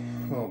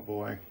again. Oh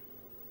boy.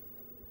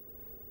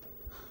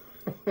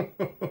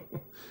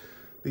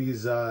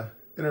 These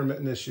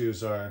intermittent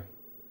issues are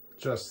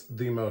just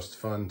the most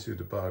fun to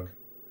debug.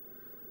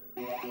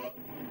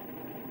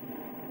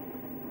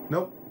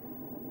 Nope.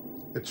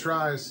 It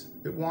tries.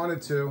 It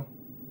wanted to.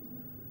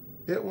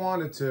 It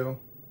wanted to.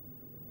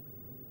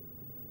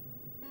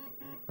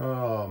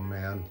 Oh,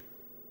 man.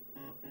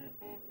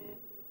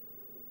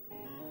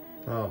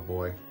 Oh,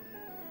 boy.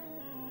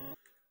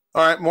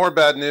 All right, more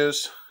bad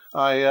news.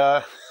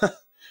 I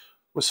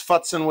was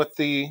futzing with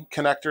the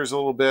connectors a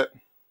little bit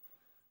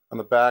on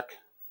the back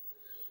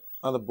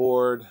on the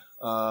board,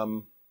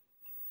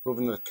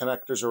 moving the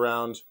connectors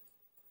around,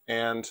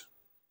 and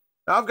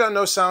now I've got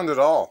no sound at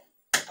all.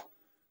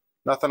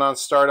 Nothing on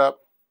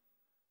startup,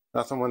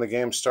 nothing when the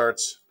game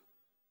starts,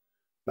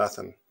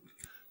 nothing.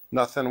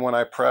 Nothing when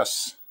I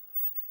press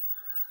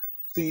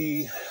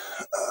the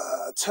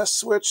test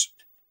switch,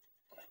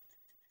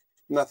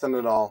 nothing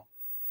at all.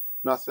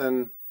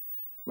 Nothing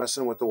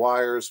messing with the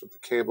wires, with the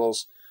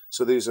cables.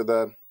 So these are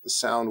the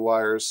sound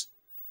wires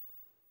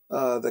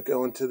that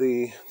go into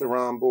the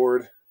ROM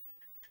board.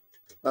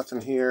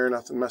 Nothing here,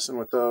 nothing messing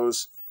with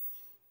those.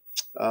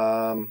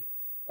 I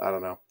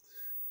don't know.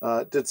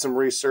 Did some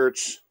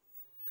research.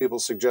 People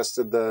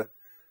suggested the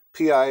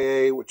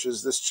PIA, which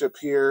is this chip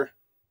here,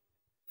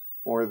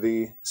 or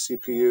the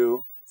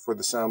CPU for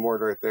the soundboard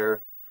right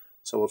there.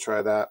 So we'll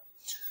try that.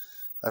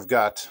 I've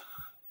got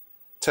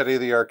Teddy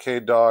the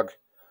arcade dog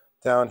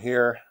down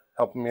here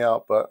helping me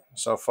out, but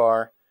so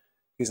far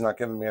he's not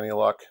giving me any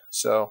luck.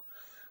 So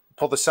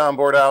pull the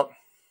soundboard out,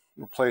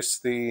 replace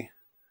the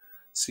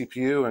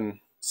CPU,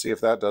 and see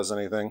if that does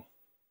anything.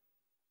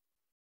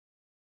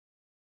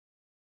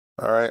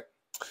 All right,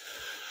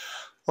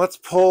 let's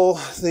pull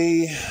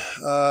the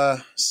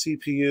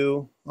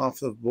CPU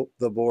off of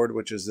the board,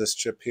 which is this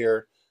chip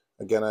here.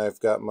 Again, I've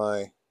got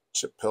my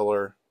chip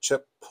puller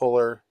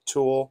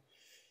tool.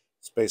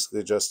 It's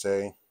basically just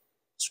a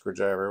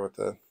screwdriver with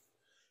a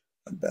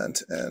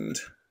bent end.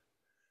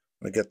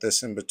 I'm going to get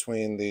this in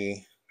between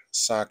the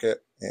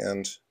socket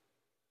and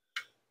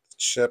the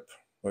chip.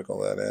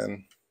 Wiggle that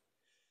in.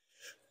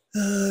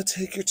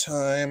 Take your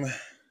time.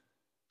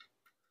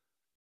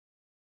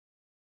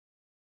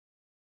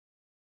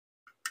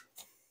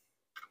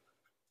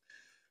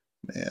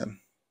 Man.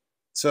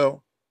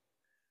 So,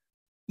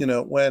 you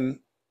know,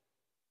 when...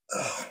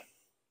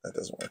 that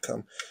doesn't want to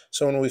come.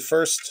 So when we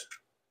first,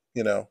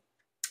 you know,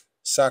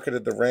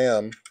 socketed the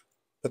RAM,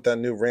 put that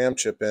new RAM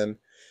chip in,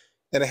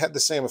 and it had the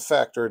same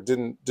effect, or it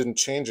didn't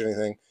change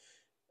anything.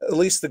 At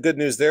least the good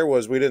news there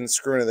was we didn't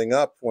screw anything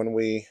up when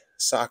we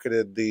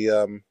socketed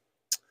the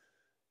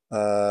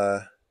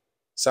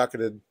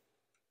socketed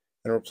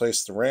and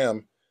replaced the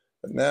RAM.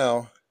 But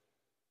now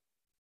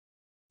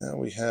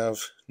we have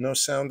no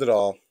sound at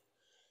all,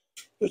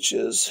 which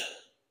is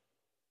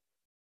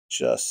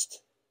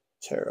just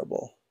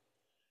terrible.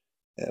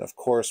 And of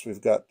course,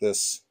 we've got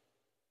this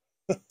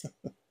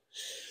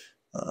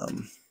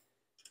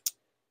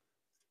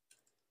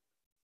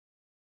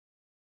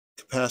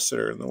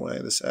capacitor in the way,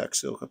 this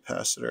axial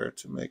capacitor,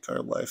 to make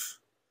our life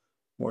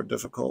more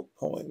difficult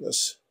pulling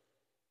this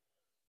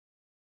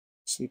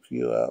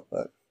CPU out,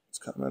 but it's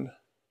coming.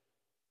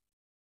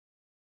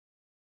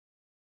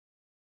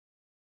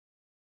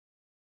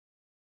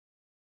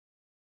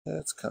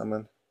 It's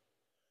coming.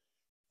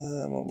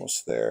 I'm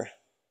almost there.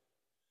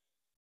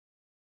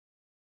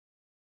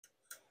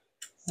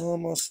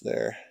 Almost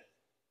there.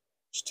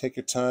 Just take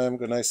your time,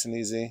 go nice and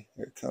easy.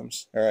 Here it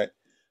comes. All right.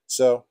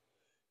 So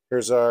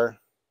here's our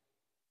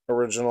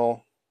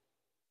original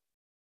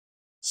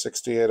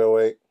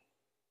 6808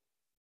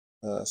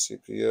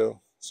 CPU.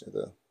 See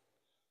the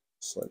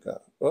slug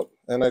out. Oh,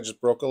 and I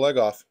just broke a leg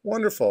off.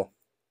 Wonderful.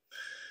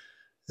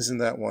 Isn't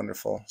that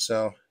wonderful?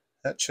 So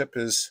that chip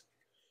is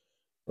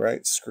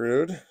right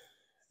screwed.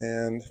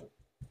 And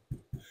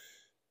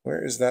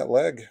where is that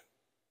leg?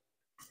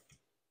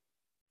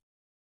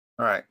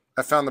 All right,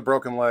 I found the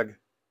broken leg.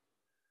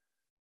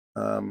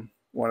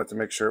 Wanted to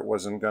make sure it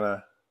wasn't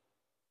gonna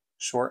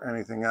short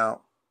anything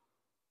out.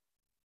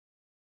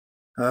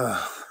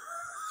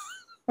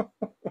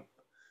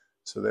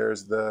 So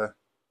there's the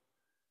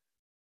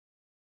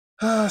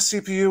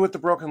CPU with the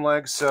broken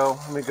leg. So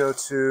let me go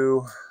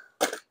to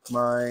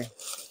my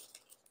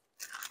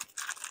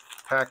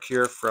pack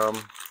here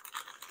from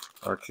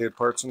Arcade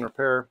Parts and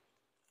Repair.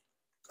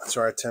 That's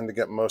where I tend to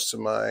get most of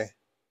my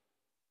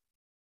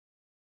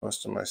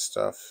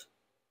stuff.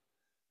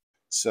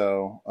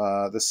 So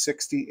the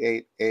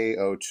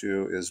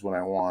 68A02 is what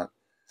I want.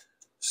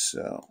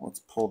 So let's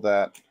pull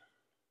that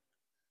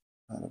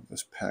out of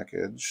this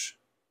package.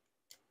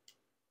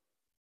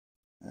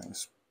 And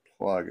this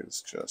plug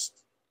is just,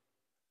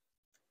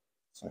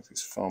 it's like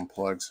these foam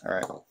plugs. All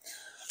right,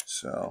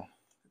 so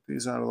get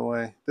these out of the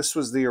way. This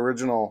was the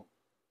original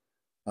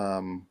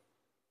RAM,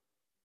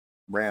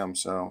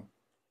 so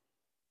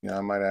yeah,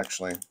 I might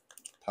actually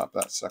pop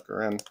that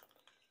sucker in.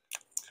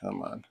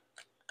 Come on.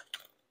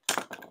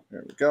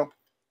 There we go.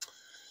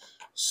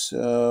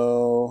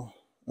 So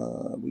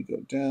we go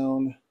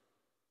down.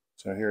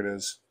 So here it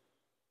is,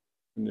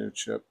 the new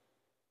chip,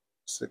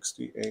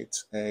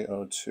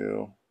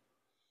 68A02.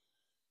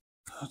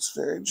 Let's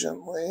very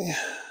gently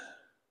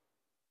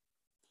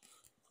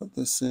put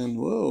this in.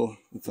 Whoa,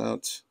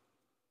 without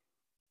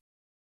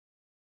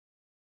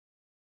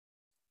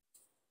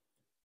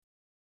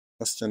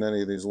testing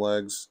any of these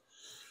legs.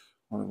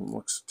 One of them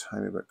looks a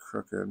tiny bit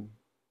crooked.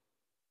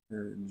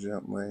 Very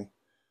gently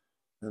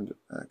bend it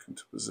back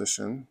into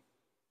position.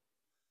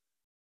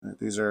 Right,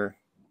 these are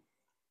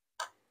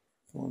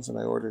the ones that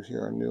I ordered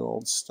here are new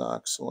old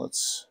stock, so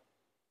let's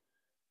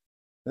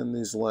bend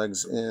these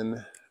legs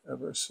in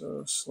ever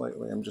so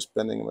slightly. I'm just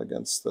bending them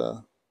against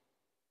the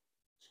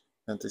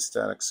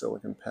anti-static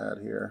silicon pad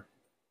here.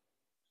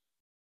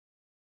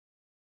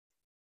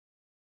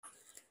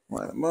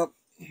 Line them up.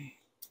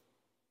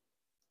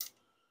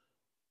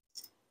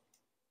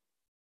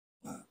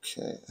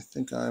 Okay, I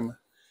think I'm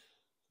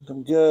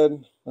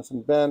good.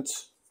 Nothing bent.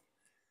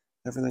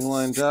 Everything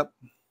lined up.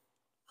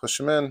 Push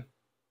them in.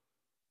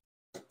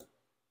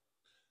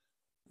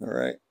 All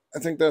right, I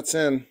think that's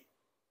in.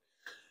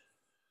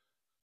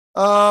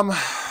 While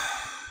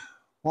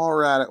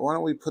we're at it, why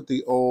don't we put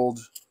the old,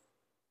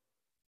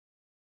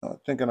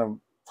 thinking of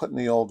putting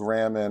the old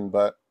RAM in,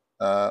 but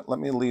let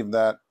me leave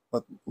that,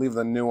 leave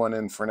the new one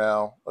in for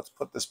now. Let's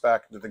put this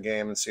back into the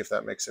game and see if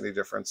that makes any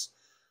difference.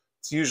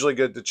 It's usually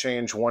good to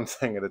change one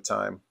thing at a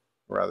time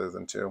rather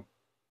than two.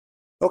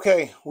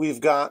 Okay,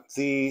 we've got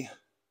the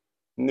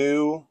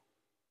new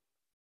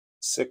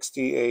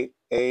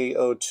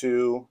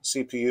 68A02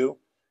 CPU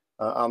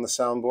on the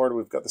soundboard.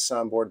 We've got the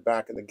soundboard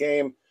back in the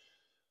game.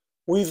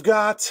 We've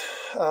got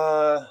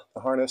the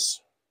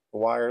harness, the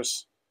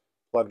wires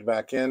plugged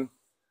back in.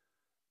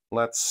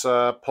 Let's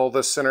pull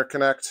this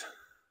interconnect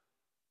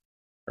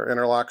or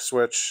interlock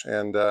switch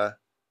and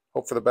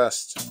hope for the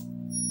best.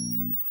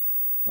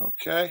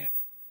 Okay,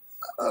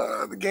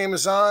 the game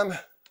is on.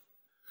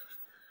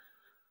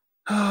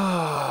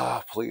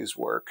 Oh, please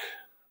work.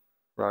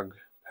 Rug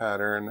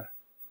pattern.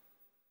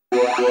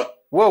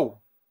 Whoa!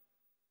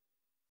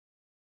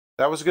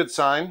 That was a good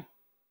sign.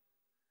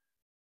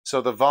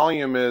 So the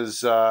volume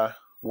is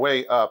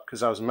way up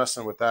because I was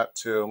messing with that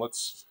too.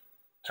 Let's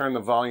turn the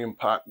volume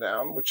pot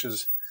down, which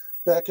is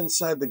back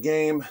inside the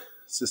game.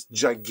 It's this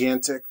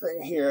gigantic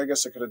thing here. I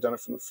guess I could have done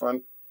it from the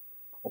front.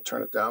 I'll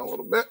turn it down a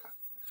little bit.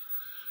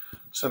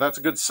 So that's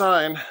a good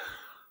sign.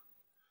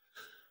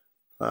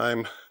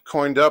 I'm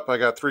coined up. I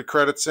got 3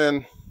 credits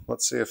in.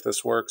 Let's see if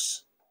this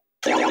works.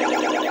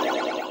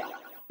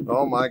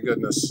 Oh my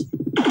goodness.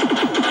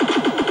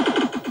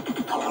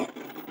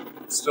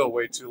 Still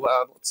way too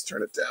loud. Let's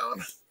turn it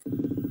down.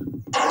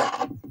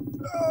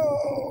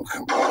 Oh,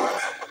 come on.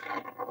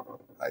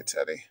 Hi,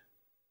 Teddy.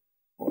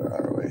 Where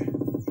are we?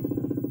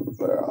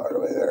 Where are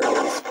we? There it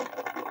is.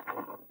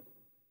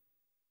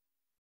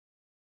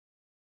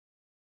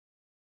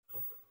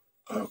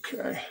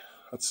 Okay,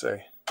 let's see.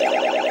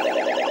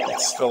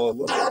 It's still a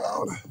little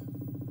loud.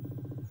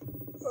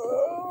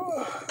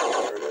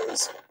 There it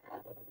is.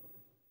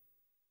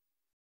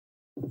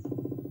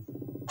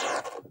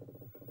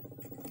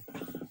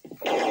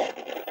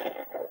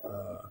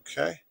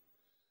 Okay.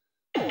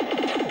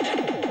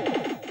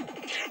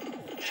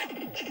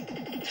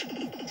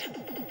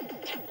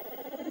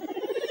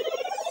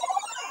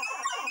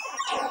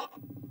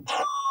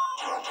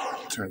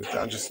 Turn it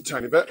down just a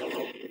tiny bit. I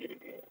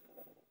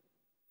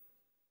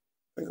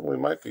think we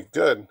might be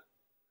good.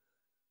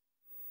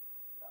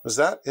 Was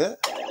that it?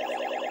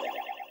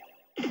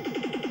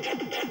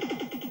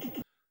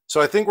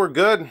 So I think we're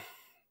good.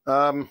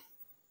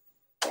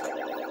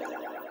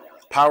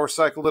 Power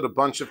cycled it a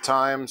bunch of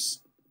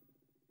times,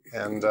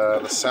 and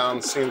the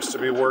sound seems to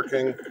be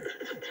working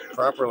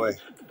properly.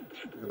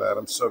 Look at that.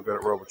 I'm so good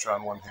at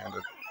Robotron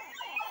one-handed.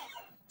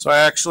 So I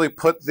actually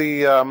put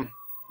the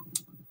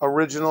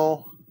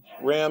original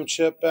RAM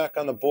chip back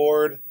on the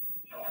board,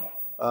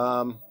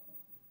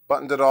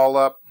 buttoned it all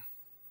up,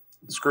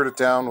 screwed it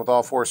down with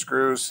all 4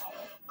 screws,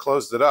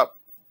 closed it up.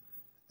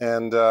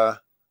 And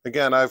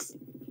again, I've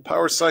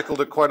power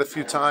cycled it quite a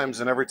few times,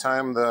 and every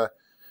time the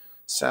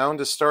sound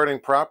is starting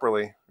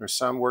properly, or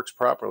sound works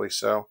properly.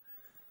 So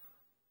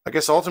I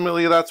guess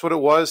ultimately that's what it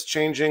was,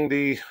 changing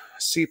the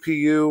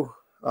CPU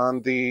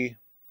on the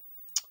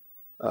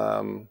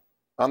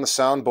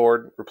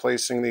soundboard,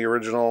 replacing the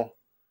original,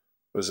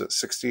 was it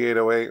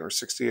 6808 or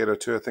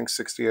 6802? I think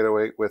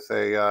 6808 with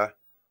a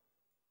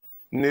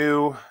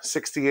new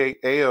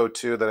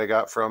 68A02 that I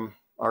got from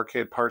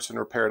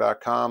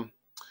arcadepartsandrepair.com.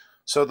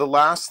 So the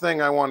last thing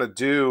I want to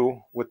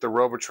do with the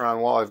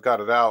Robotron while I've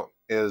got it out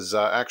is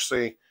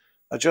actually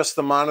adjust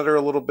the monitor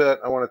a little bit.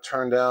 I want to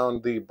turn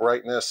down the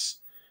brightness.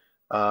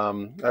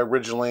 I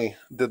originally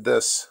did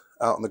this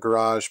out in the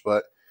garage,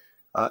 but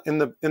in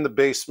the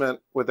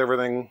basement with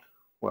everything,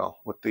 well,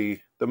 with the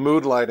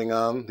mood lighting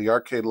on, the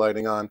arcade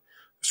lighting on,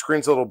 the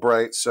screen's a little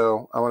bright,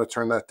 so I want to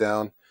turn that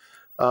down.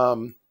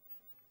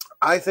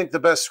 I think the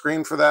best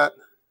screen for that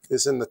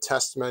is in the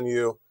test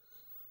menu.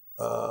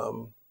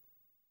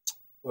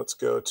 Let's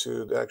go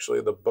to actually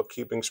the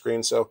bookkeeping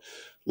screen. So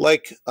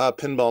like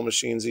pinball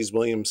machines, these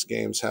Williams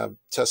games have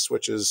test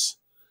switches,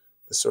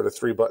 this sort of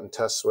 3-button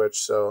test switch.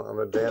 So I'm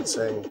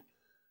advancing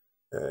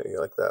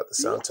like that. The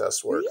sound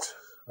test worked.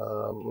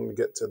 Let me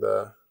get to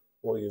the,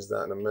 we'll use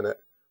that in a minute.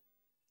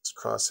 It's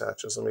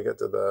crosshatches. Let me get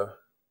to the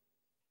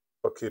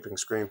bookkeeping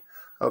screen.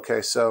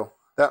 Okay, so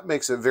that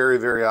makes it very,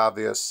 very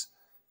obvious.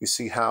 You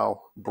see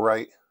how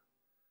bright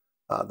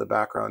the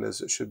background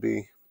is. It should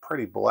be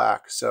pretty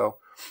black. So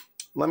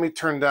let me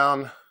turn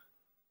down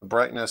the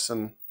brightness,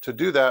 and to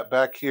do that,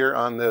 back here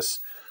on this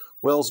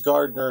Wells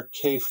Gardner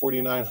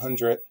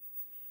K4900,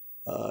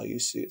 you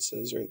see it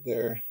says right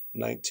there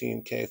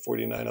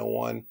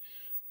 19K4901.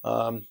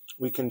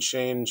 We can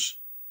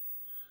change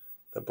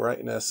the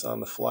brightness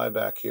on the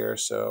flyback here.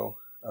 So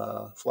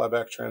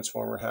flyback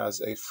transformer has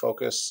a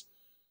focus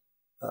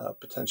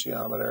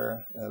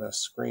potentiometer and a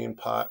screen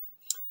pot,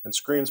 and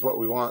screen's what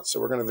we want. So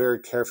we're going to very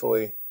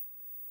carefully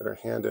get our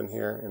hand in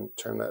here and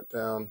turn that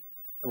down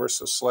ever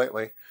so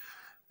slightly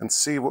and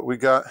see what we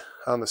got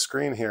on the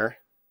screen here.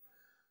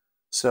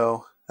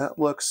 So that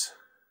looks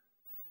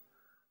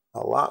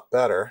a lot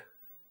better.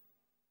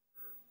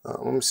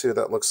 Let me see what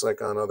that looks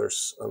like on other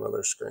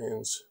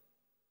screens.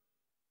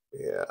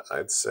 Yeah,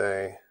 I'd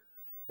say,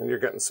 and you're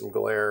getting some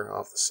glare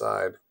off the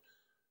side.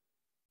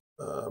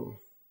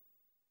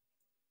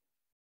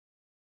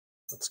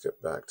 Let's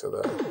get back to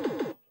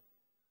the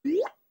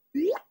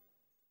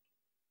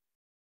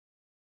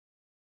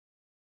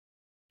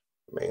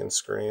main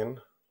screen.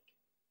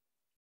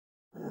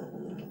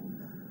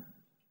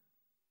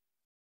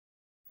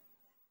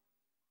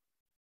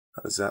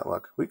 How does that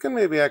look? We can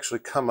maybe actually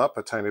come up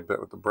a tiny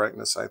bit with the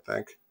brightness, I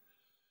think.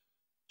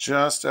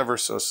 Just ever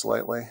so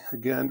slightly.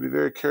 Again, be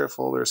very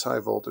careful. There's high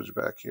voltage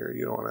back here.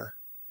 You don't want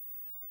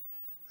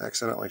to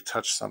accidentally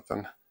touch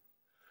something.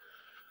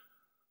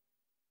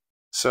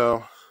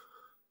 So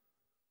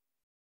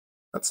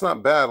that's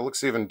not bad. It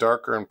looks even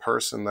darker in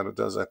person than it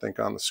does, I think,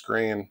 on the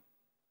screen.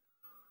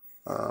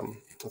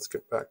 Let's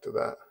get back to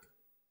that.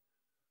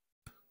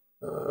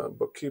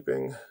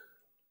 Bookkeeping.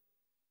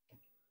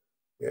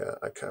 Yeah,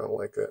 I kind of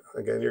like it.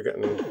 Again, you're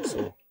getting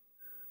some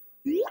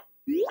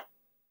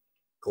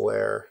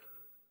glare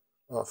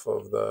off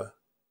of the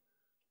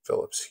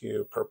Philips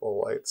Hue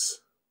purple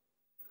lights.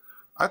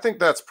 I think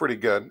that's pretty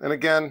good. And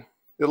again,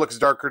 it looks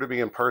darker to be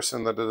in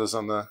person than it is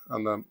on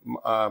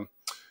the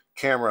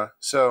camera.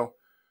 So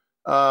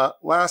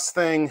last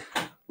thing,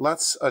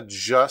 let's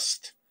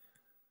adjust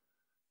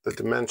the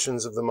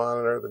dimensions of the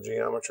monitor, the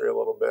geometry a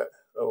little bit.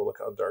 Oh, look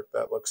how dark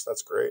that looks.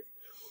 That's great.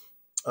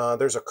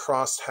 There's a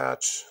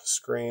crosshatch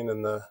screen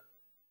in the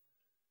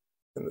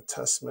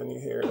test menu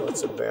here.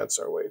 Let's advance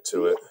our way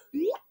to it.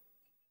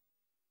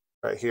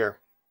 Right here.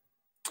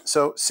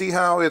 So see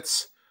how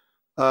it's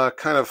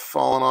kind of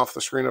fallen off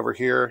the screen over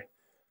here?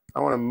 I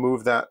want to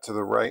move that to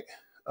the right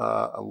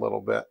a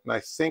little bit. And I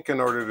think in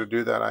order to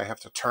do that, I have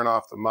to turn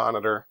off the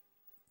monitor.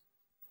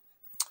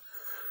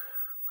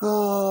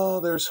 Oh,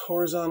 there's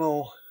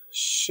horizontal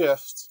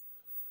shift,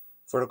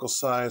 vertical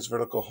size,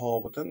 vertical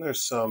hold, but then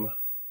there's some,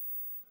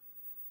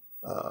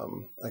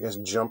 I guess,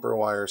 jumper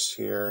wires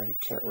here. You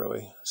can't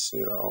really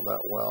see all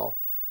that well.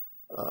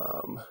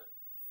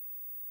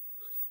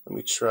 Let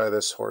me try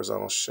this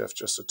horizontal shift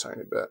just a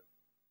tiny bit.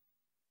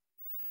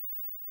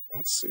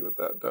 Let's see what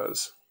that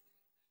does.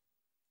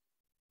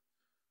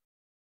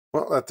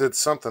 Well, that did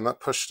something.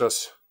 That pushed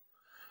us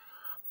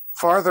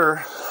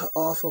farther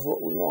off of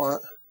what we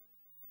want.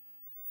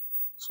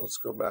 So let's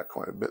go back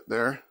quite a bit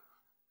there.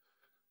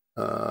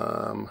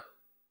 I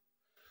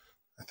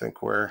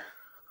think we're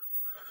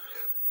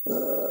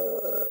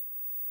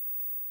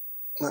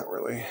not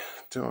really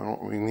doing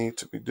what we need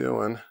to be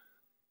doing.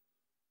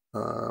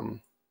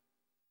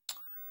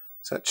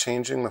 Is that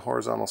changing the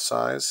horizontal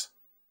size?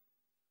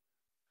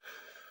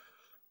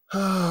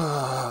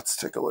 Let's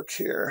take a look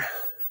here.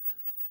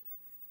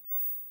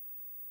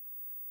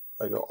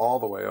 I go all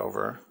the way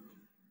over.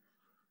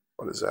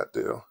 What does that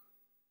do?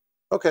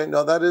 Okay,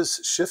 no, that is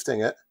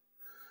shifting it.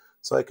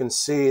 So I can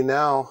see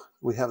now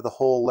we have the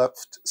whole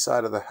left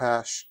side of the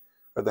hatch,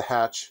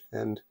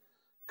 and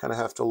kind of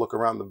have to look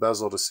around the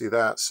bezel to see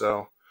that.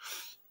 So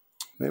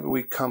maybe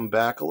we come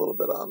back a little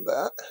bit on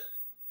that.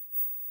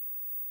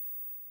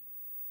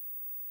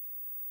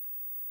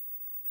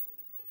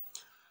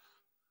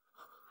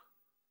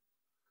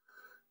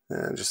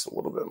 And just a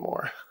little bit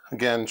more.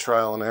 Again,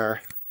 trial and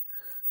error.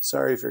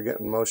 Sorry if you're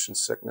getting motion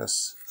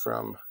sickness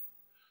from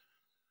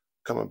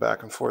coming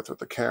back and forth with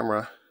the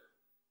camera.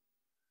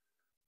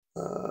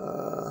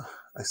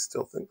 I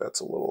still think that's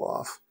a little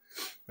off.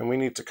 And we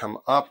need to come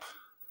up.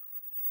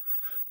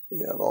 We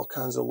have all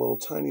kinds of little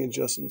tiny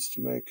adjustments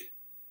to make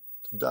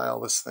to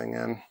dial this thing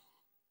in.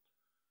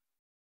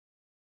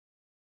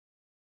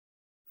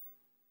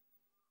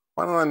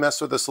 Why don't I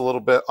mess with this a little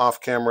bit off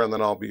camera and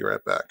then I'll be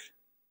right back.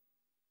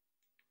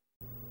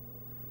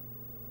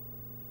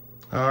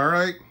 All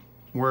right,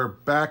 we're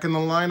back in the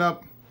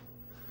lineup.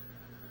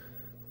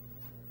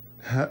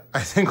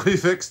 I think we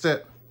fixed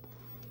it.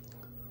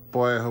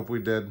 Boy, I hope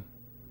we did.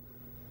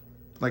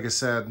 Like I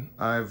said,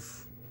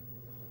 I've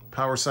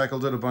power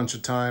cycled it a bunch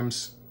of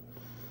times.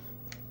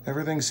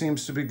 Everything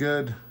seems to be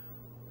good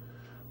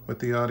with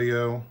the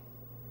audio,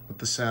 with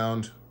the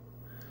sound.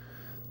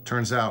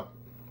 Turns out,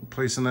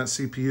 replacing that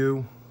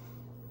CPU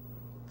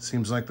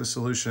seems like the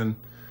solution.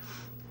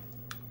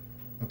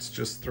 Let's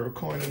just throw a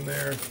coin in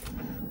there.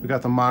 We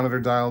got the monitor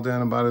dialed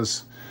in about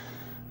as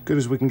good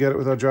as we can get it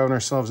without driving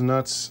ourselves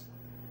nuts.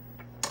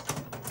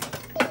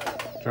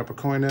 Drop a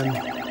coin in.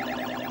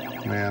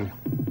 Man.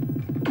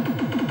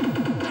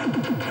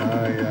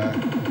 I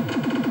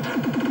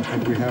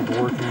think we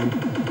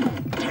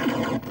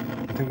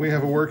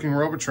have a working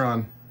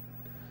Robotron.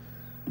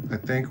 I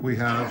think we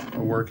have a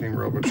working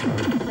Robotron.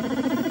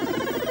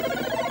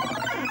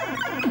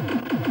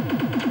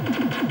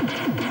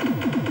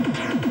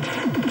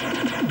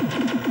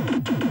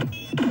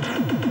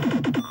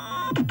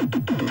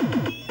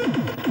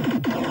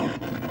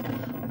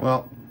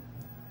 Well,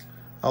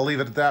 I'll leave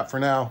it at that for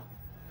now.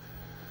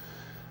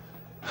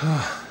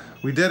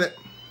 We did it.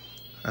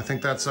 I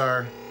think that's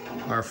our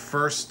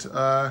first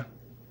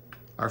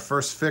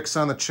fix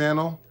on the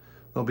channel.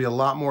 There'll be a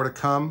lot more to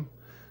come.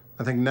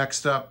 I think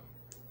next up,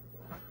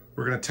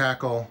 we're gonna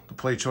tackle the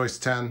Play Choice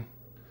 10,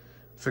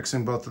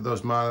 fixing both of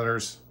those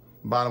monitors.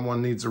 Bottom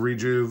one needs a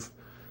rejuve.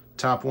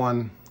 Top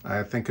one,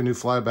 I think a new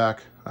flyback,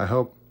 I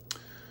hope.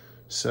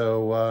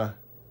 So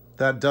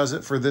that does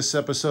it for this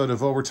episode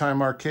of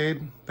Overtime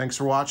Arcade. Thanks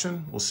for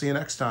watching. We'll see you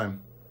next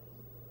time.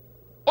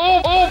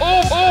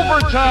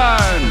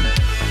 Overtime!